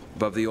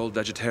 above the old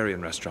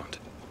vegetarian restaurant.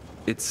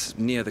 It's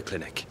near the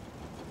clinic.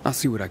 I'll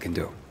see what I can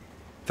do.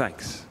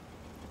 Thanks.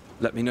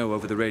 Let me know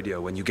over the radio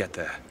when you get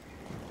there.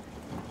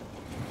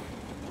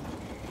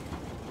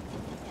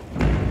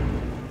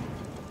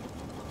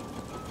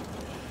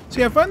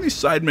 See, I find these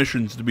side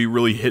missions to be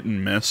really hit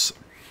and miss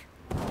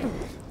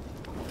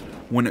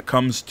when it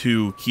comes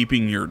to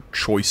keeping your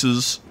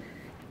choices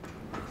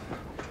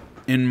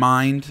in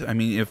mind. I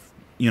mean, if,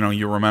 you know,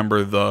 you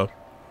remember the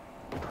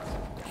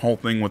whole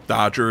thing with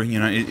Dodger, you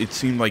know, it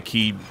seemed like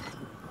he,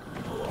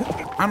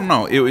 I don't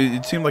know,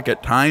 it seemed like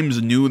at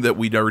times knew that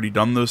we'd already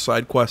done those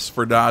side quests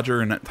for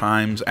Dodger, and at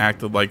times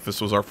acted like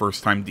this was our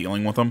first time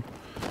dealing with him.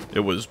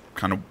 It was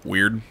kind of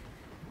weird.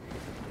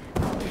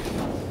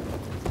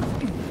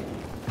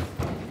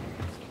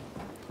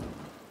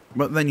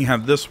 But then you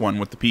have this one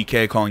with the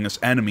PK calling us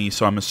enemy,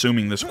 so I'm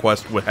assuming this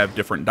quest would have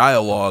different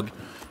dialogue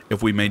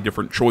if we made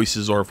different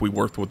choices or if we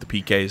worked with the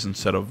PKs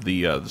instead of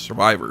the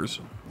survivors.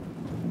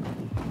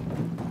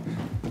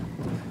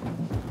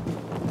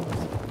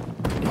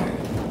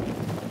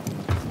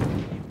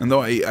 And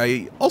though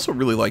I also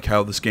really like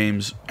how this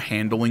game's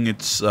handling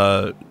its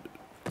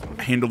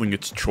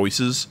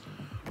choices.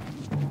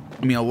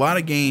 I mean, a lot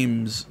of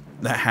games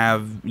that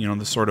have, you know,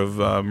 this sort of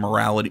not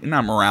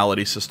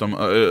morality system,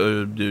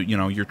 you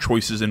know, your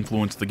choices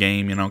influence the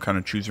game, you know, kind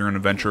of choose your own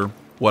adventure,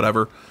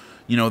 whatever.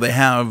 You know, they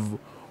have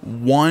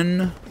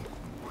one,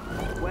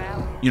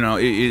 you know,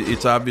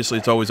 it's obviously,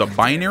 it's always a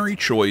binary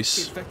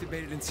choice.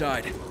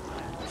 Inside.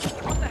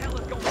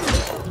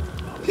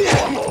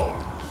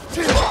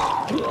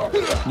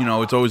 You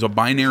know, it's always a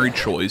binary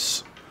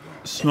choice.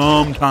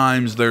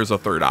 Sometimes there's a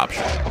third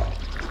option.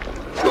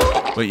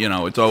 But, you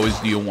know, it's always,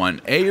 do you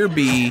want A or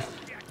B?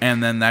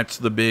 And then that's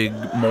the big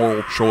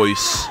moral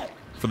choice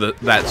for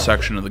that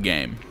section of the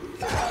game.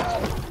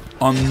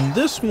 On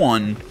this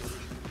one,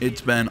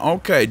 it's been,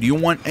 okay, do you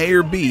want A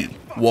or B?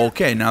 Well,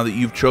 okay, now that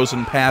you've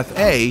chosen path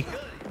A,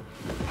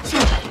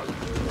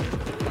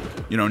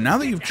 you know, now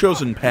that you've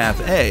chosen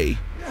path A,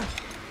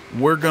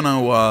 we're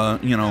gonna,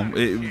 you know,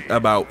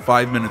 about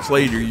 5 minutes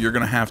later, you're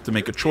gonna have to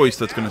make a choice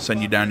that's gonna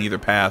send you down either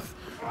path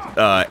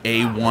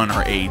A1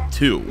 or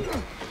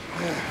A2.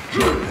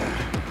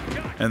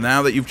 And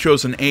now that you've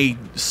chosen A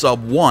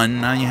sub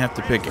 1, now you have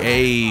to pick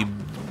A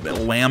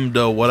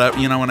lambda, whatever,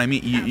 you know what I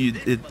mean?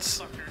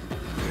 It's...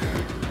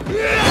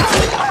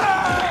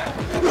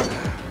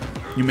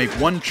 You make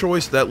one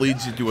choice, that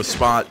leads you to a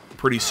spot.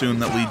 Pretty soon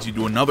that leads you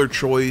to another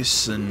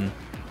choice, and...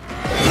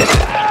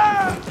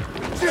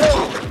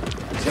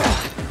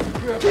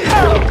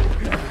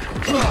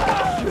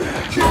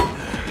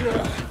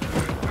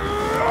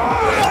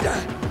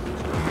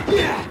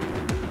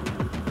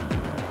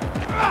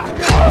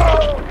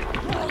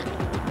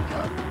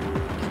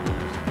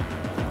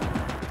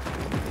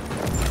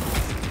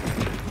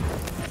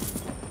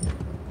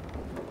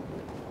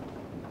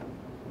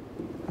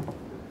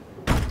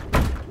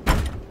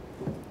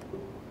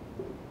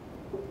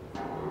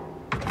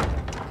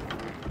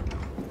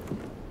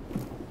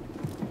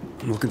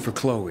 I'm looking for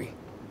Chloe.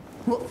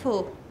 What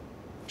for?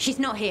 She's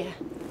not here.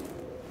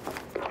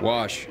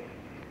 Wash.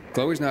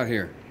 Chloe's not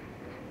here.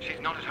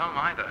 She's not at home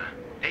either.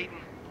 Aiden,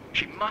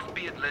 she must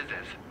be at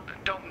Liz's.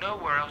 Don't know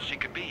where else she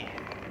could be.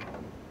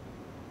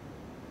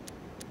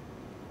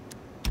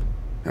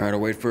 Alright, I'll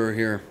wait for her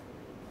here.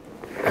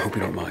 I hope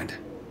you don't mind.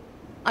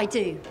 I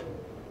do.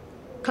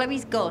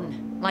 Chloe's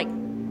gone. Like,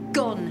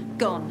 gone.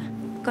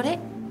 Got it?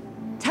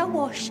 Tell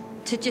Wash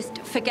to just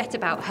forget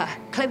about her.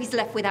 Chloe's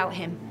left without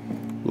him.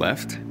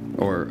 Left?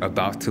 Or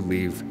about to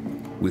leave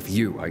with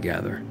you, I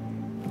gather.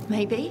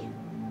 Maybe.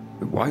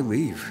 Why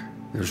leave?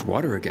 There's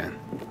water again.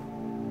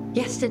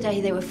 Yesterday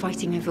they were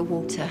fighting over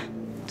water.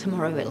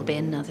 Tomorrow it'll be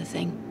another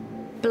thing.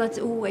 Blood's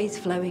always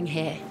flowing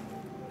here.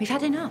 We've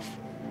had enough.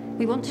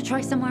 We want to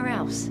try somewhere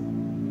else.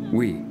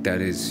 We,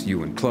 that is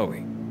you and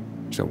Chloe.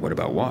 So what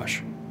about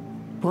Wash?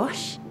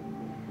 Wash?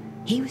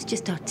 He was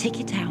just our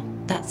ticket out,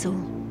 that's all.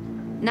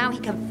 Now he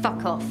can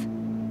fuck off.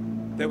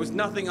 There was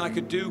nothing I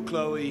could do,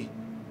 Chloe.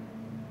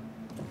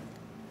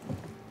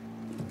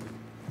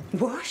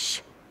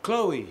 Wash?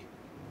 Chloe.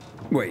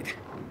 Wait,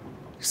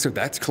 so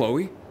that's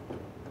Chloe?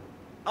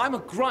 I'm a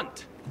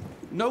grunt.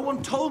 No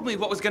one told me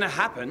what was gonna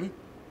happen.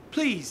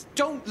 Please,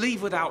 don't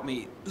leave without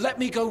me. Let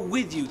me go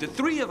with you, the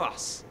three of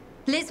us.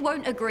 Liz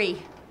won't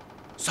agree.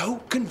 So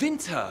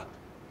convince her.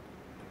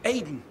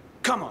 Aiden,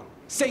 come on,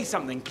 say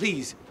something,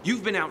 please.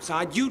 You've been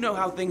outside, you know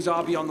how things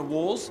are beyond the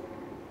walls.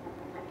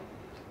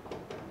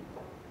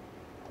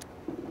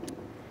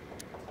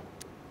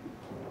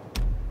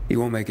 You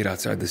won't make it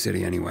outside the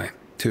city anyway.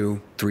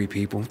 2, 3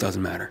 people,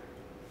 doesn't matter.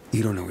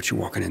 You don't know what you're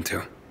walking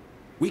into.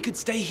 We could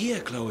stay here,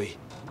 Chloe.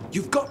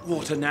 You've got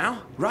water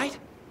now, right?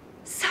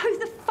 So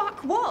the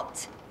fuck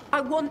what?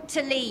 I want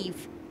to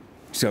leave.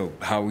 So,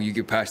 how will you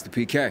get past the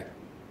PK?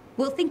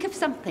 We'll think of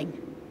something.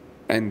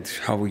 And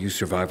how will you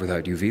survive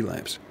without UV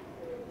lamps?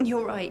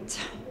 You're right.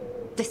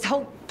 This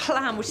whole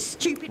plan was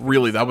stupid.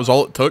 Really, that was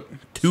all it took?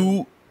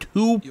 Two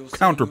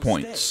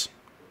counterpoints.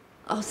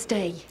 I'll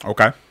stay.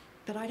 Okay.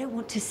 But I don't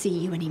want to see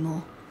you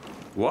anymore.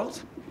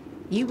 What?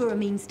 You were a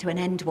means to an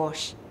end,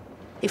 Wash.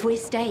 If we're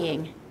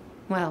staying,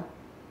 well,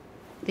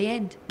 the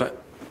end.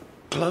 But,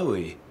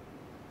 Chloe,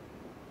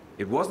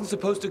 it wasn't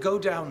supposed to go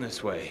down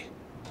this way.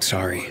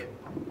 Sorry.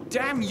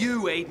 Damn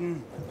you,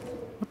 Aiden.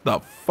 What the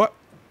fuck?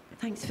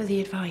 Thanks for the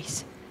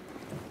advice.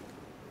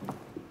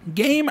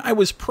 Game, I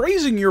was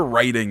praising your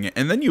writing,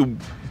 and then you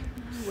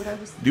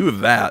do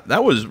that.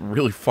 That was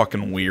really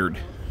fucking weird.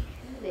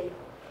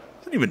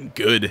 Not even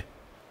good.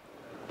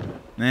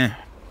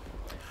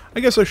 I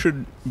guess I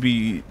should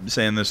be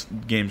saying this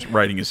game's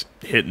writing is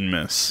hit and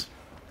miss.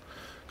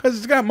 Because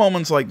it's got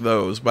moments like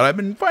those, but I've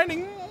been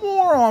finding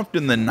more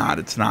often than not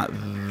it's not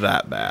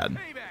that bad.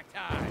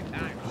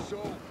 I'm so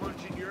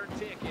punching your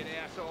ticket,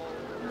 asshole.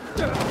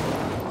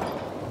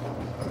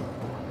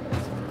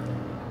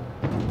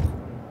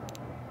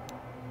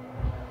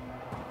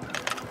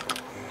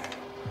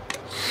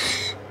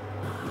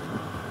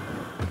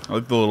 I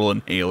like the little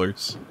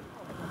inhalers.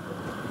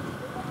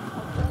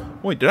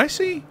 Wait, did I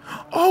see?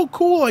 Oh,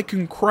 cool, I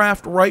can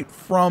craft right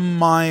from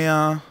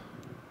my,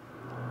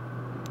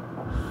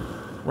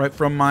 Right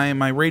from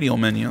my radial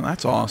menu.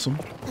 That's awesome.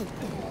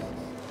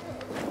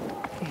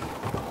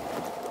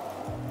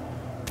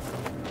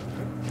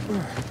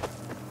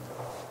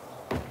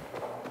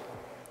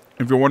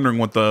 If you're wondering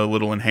what the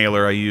little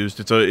inhaler I used,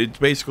 it's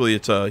basically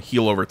a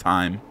heal over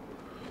time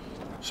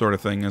sort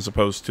of thing, as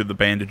opposed to the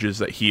bandages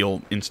that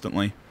heal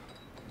instantly.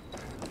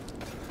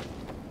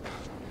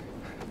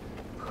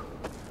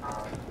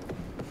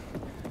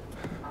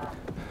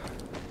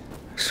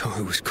 So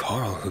it was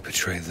Carl who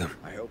betrayed them.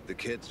 I hope the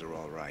kids are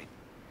all right.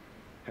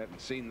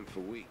 Haven't seen them for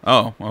weeks.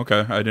 Oh,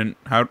 okay. I didn't.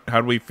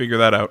 How'd we figure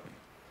that out?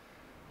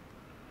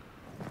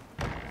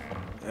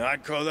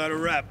 I'd call that a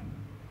wrap.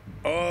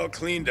 All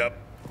cleaned up.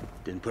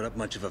 Didn't put up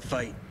much of a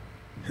fight.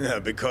 Yeah,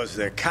 because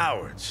they're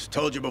cowards.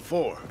 Told you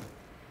before.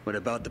 What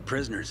about the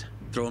prisoners?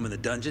 Throw them in the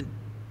dungeon?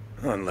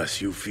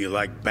 Unless you feel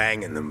like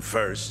banging them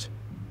first.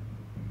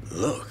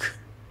 Look.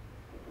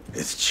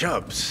 It's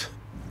Chubbs.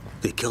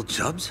 They killed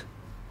Chubbs?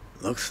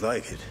 Looks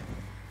like it.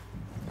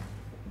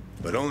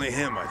 But only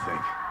him, I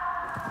think.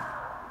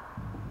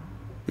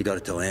 You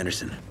gotta tell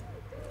Anderson.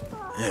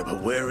 Yeah,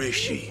 but where is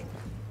she?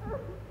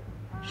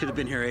 Should have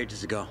been here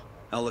ages ago.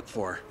 I'll look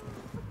for her.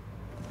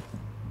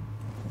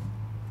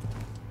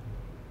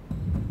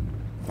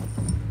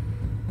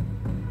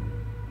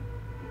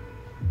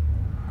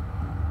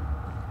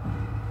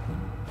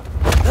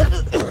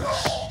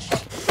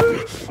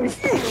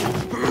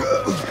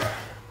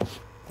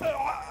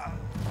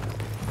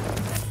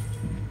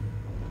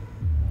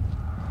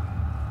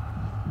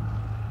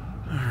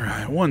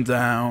 Alright, one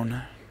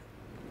down.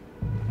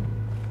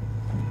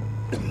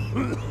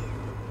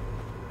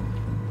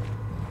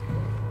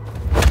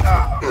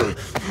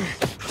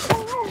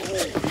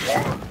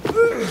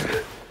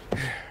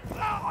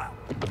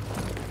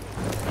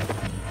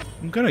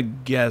 I'm gonna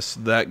guess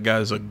that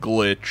guy's a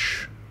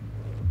glitch,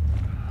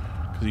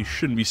 because he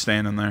shouldn't be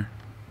standing there.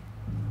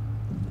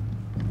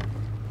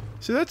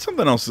 See, that's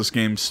something else this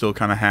game still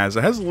kind of has.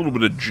 It has a little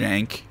bit of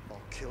jank.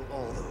 I'll kill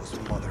all those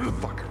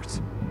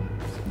motherfuckers.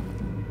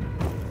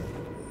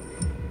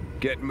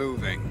 Get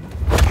moving.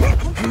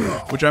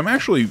 Which I'm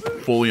actually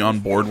fully on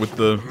board with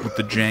the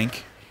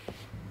jank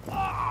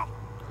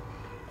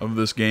of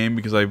this game,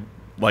 because I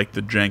like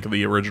the jank of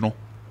the original.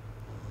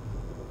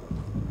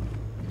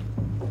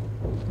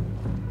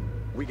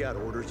 We got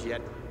orders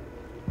yet?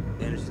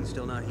 Anderson's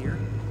still not here?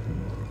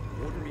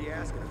 Wouldn't be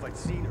asking if I'd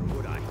seen her,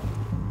 would I?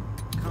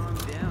 Calm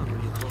down or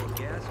you'll blow a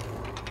gasket.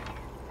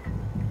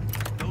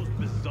 Those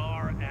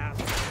bizarre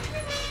assholes.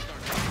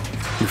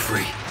 You're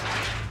free.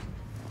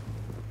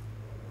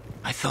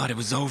 I thought it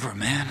was over,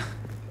 man.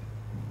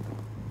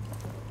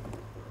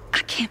 I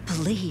can't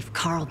believe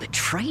Carl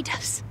betrayed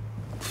us.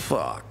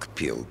 Fuck,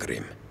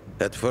 Pilgrim.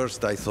 At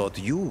first I thought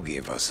you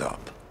gave us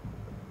up.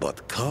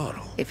 But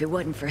Carl... If it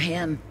wasn't for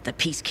him, the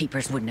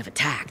Peacekeepers wouldn't have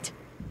attacked.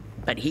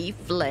 But he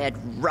fled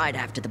right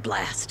after the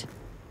blast.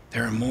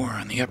 There are more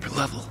on the upper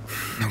level.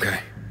 Okay,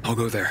 I'll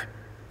go there.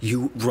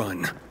 You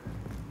run.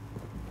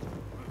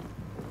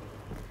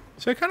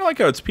 So I kind of like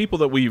how it's people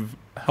that we've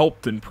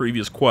helped in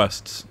previous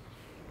quests.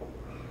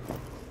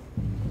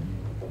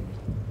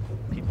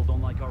 People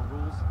don't like our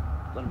rules?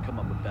 Let them come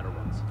up with better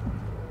ones.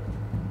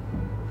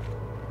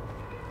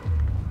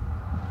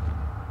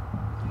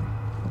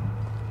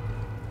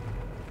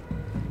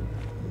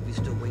 You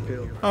still waiting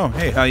here? Oh,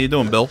 hey, how you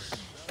doing, Bill?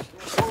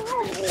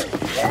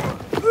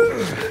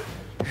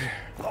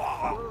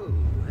 Whoa,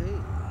 hey.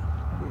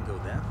 Wouldn't go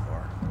that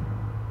far.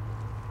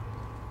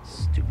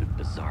 Stupid,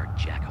 bizarre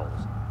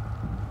jackholes.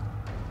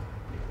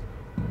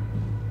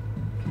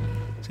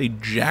 Say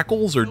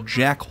jackals or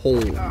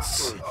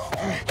jackholes?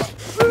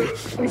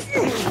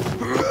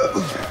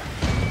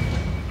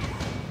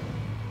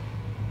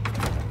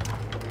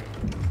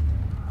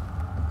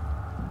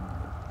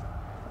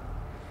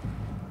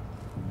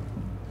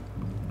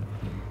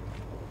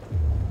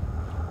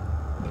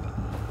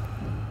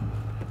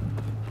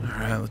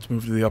 Alright, let's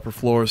move to the upper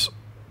floors.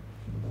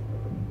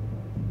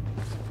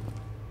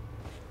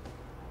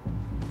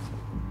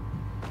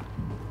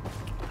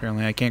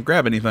 Apparently I can't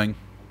grab anything.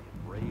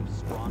 Brave,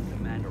 strong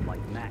commander like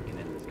Mac can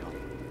end this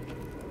conflict.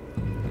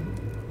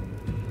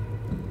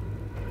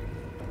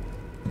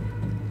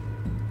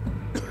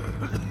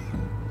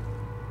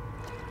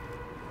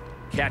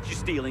 Catch you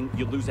stealing,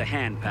 you lose a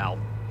hand, pal.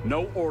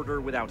 No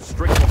order without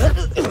strict...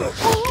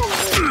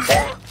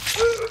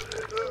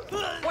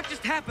 What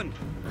just happened?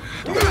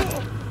 You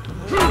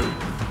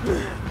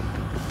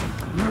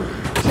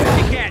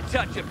can't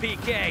touch a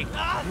PK.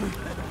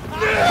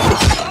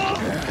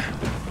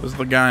 There's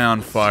the guy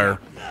on fire.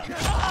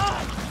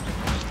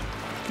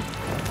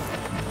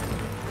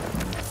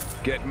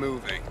 Get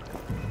moving.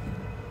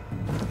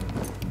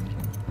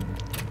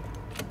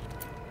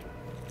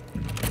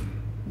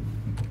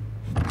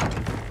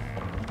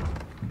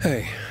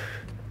 Hey.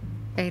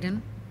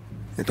 Aiden?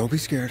 Don't be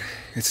scared.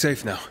 It's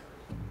safe now.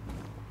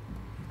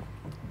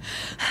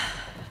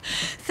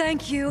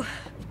 Thank you.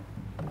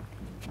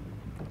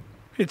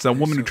 It's that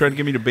woman who tried to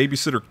get me to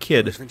babysit her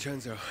kid.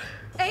 Vincenzo.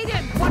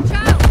 Aiden, watch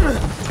out!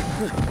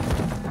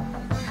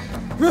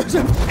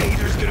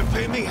 Ader's gonna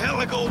pay me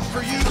hella gold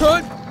for you.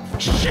 What?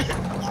 Shit!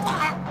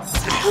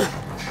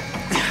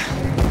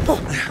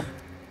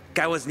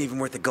 Guy wasn't even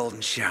worth a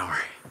golden shower.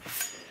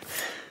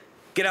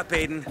 Get up,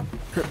 Aiden.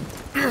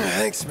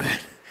 Thanks, man.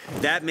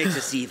 That makes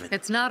us even.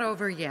 It's not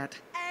over yet.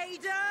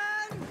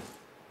 Aiden!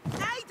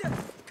 Aiden!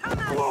 Come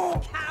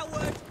on, you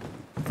coward!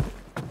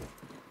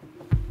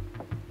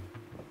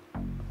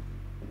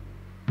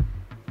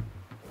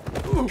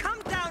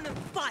 Come down and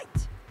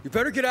fight! You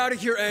better get out of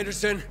here,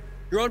 Anderson.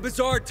 You're on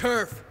Bazaar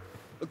turf.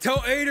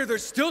 Tell Ader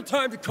there's still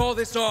time to call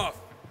this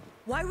off.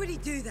 Why would he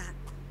do that?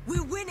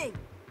 We're winning!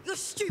 You're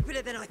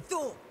stupider than I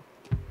thought!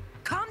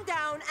 Come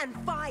down and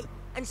fight,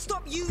 and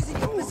stop using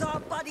your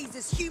Bazaar buddies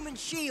as human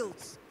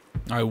shields!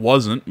 I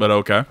wasn't, but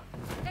okay.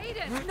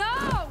 Aiden,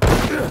 no!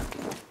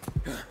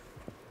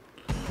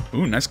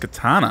 Ooh, nice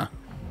katana.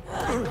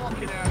 I'm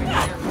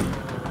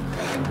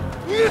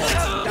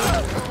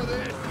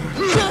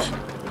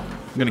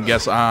gonna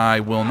guess I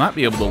will not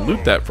be able to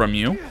loot that from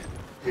you.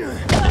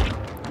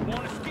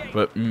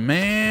 But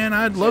man,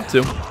 I'd love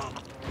to.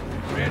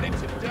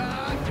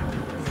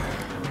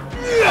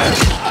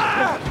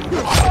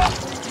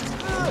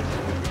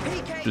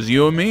 Just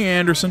you and me,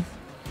 Anderson.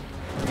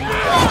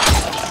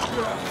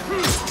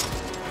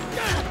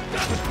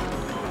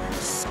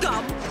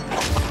 Scum!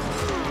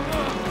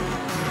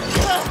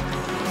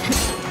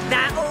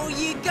 That all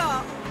you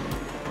got?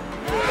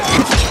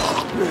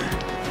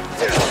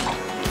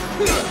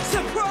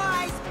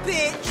 Surprise,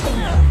 bitch!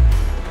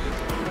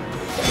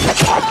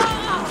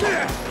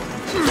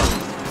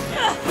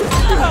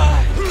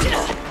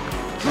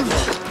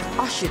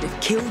 I should have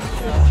killed you.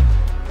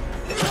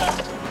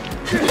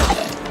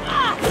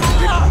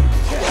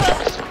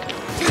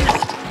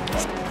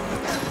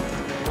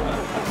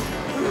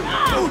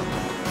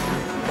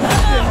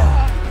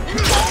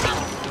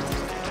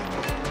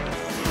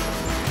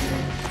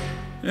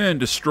 And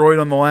destroyed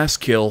on the last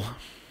kill.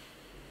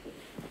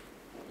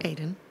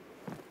 Aiden,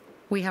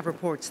 we have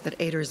reports that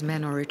Ader's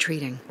men are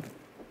retreating.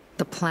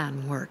 The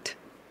plan worked.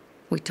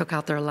 We took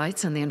out their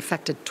lights and the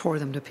infected tore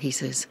them to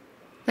pieces.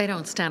 They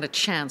don't stand a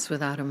chance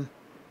without him.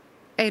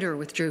 Ader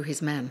withdrew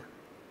his men.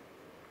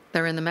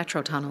 They're in the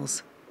metro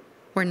tunnels.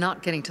 We're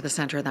not getting to the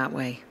center that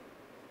way.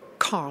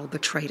 Carl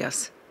betrayed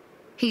us.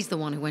 He's the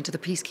one who went to the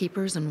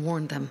Peacekeepers and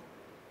warned them.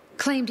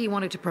 Claimed he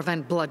wanted to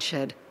prevent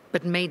bloodshed,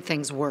 but made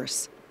things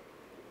worse.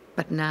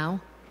 But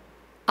now,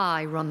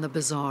 I run the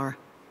Bazaar.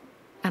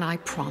 And I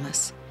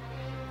promise,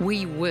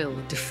 we will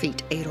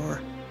defeat Ader.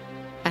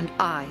 And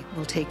I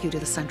will take you to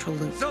the central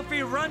loop.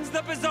 Sophie runs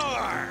the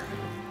Bazaar!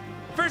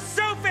 For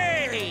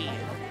Sophie!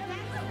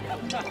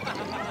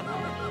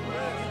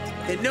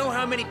 And know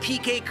how many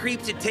PK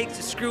creeps it takes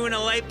to screw in a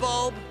light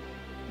bulb?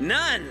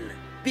 None!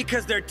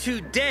 Because they're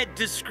too dead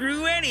to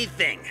screw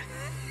anything.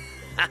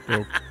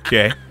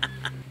 Okay.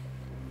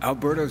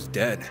 Alberto's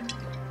dead.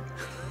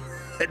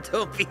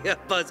 Don't be a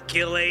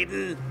buzzkill,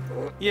 Aiden.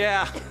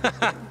 Yeah.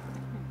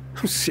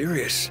 I'm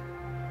serious.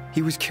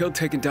 He was killed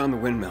taking down the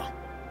windmill.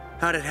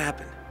 How'd it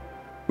happen?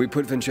 We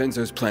put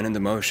Vincenzo's plan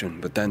into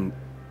motion, but then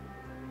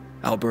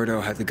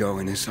Alberto had to go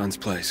in his son's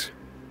place.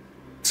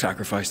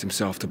 Sacrificed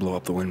himself to blow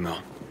up the windmill.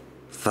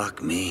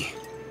 Fuck me.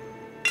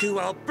 To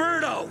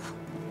Alberto!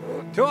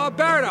 To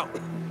Alberto!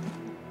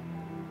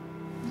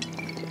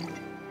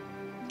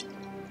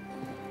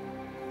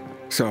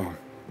 So,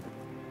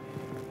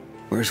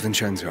 where's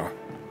Vincenzo?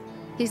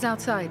 He's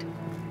outside.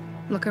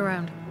 Look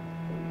around.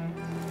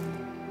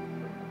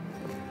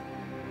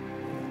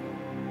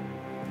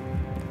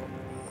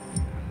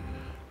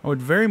 I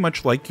would very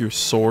much like your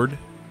sword.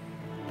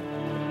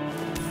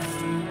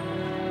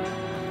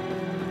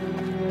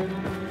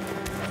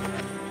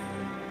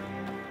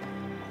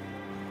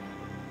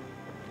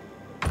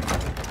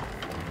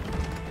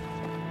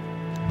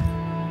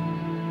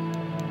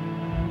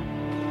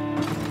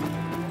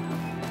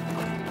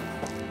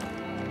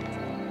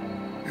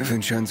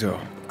 Vincenzo.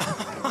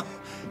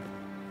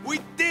 We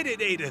did it,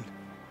 Aiden!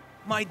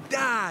 My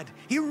dad,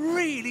 he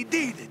really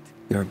did it!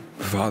 Your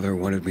father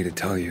wanted me to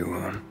tell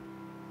you,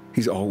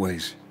 he's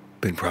always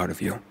been proud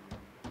of you.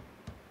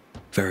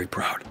 Very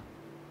proud.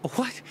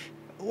 What?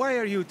 Why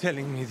are you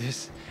telling me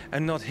this,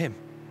 and not him?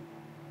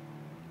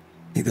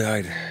 He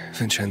died,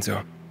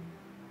 Vincenzo.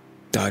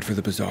 Died for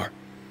the Bazaar.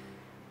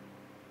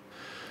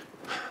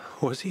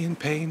 Was he in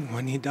pain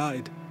when he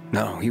died?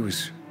 No, he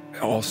was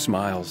all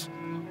smiles.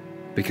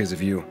 Because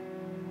of you.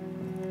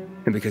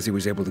 And because he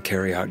was able to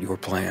carry out your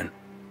plan.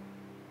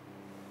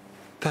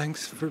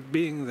 Thanks for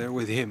being there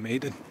with him,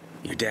 Aiden.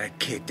 Your dad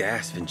kicked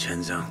ass,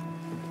 Vincenzo.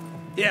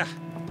 Yeah,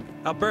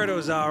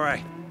 Alberto's all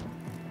right.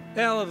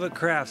 Hell of a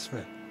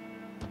craftsman.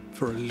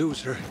 For a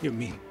loser, you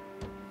mean?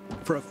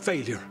 For a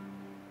failure.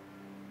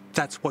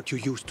 That's what you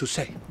used to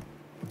say.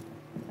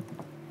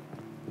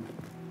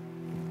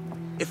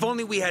 If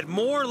only we had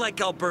more like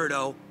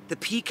Alberto, the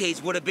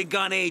PKs would have been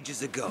gone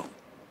ages ago.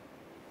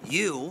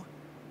 You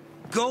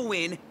go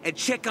in and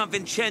check on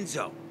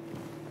Vincenzo.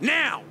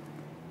 Now!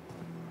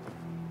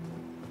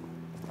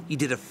 You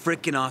did a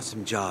frickin'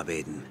 awesome job,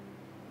 Aiden.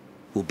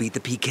 We'll beat the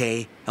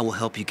PK, and we'll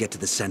help you get to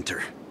the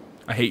center.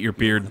 I hate your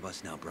beard. You're one of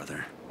us now,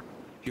 brother.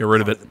 Get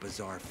rid of it. The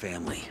Bazaar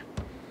family.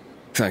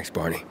 Thanks,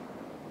 Barney.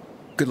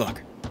 Good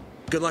luck.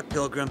 Good luck,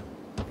 Pilgrim.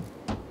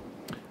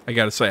 I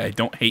gotta say, I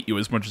don't hate you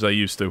as much as I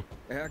used to.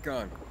 Hey,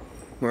 Hakon.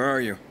 Where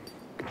are you?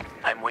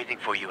 I'm waiting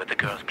for you at the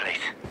girl's place.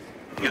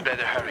 You'd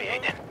better hurry,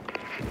 Aiden.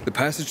 The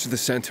passage to the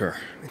center.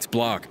 It's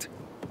blocked.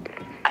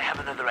 I have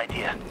another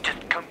idea.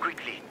 Just come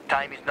quickly.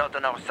 Time is not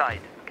on our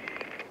side.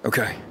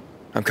 Okay.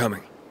 I'm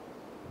coming.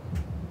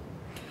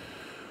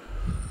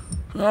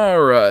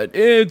 Alright,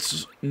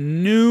 it's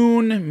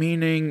noon,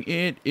 meaning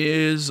it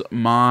is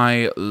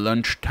my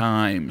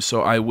lunchtime.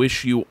 So I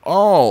wish you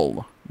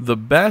all the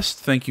best.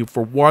 Thank you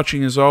for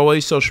watching as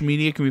always. Social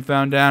media can be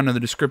found down in the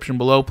description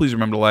below. Please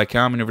remember to like,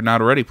 comment, if you're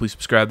not already. Please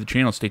subscribe to the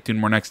channel. Stay tuned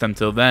more next time.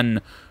 Till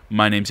then,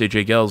 my name's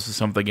AJ Gels. This is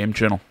Something Game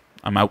Channel.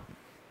 I'm out.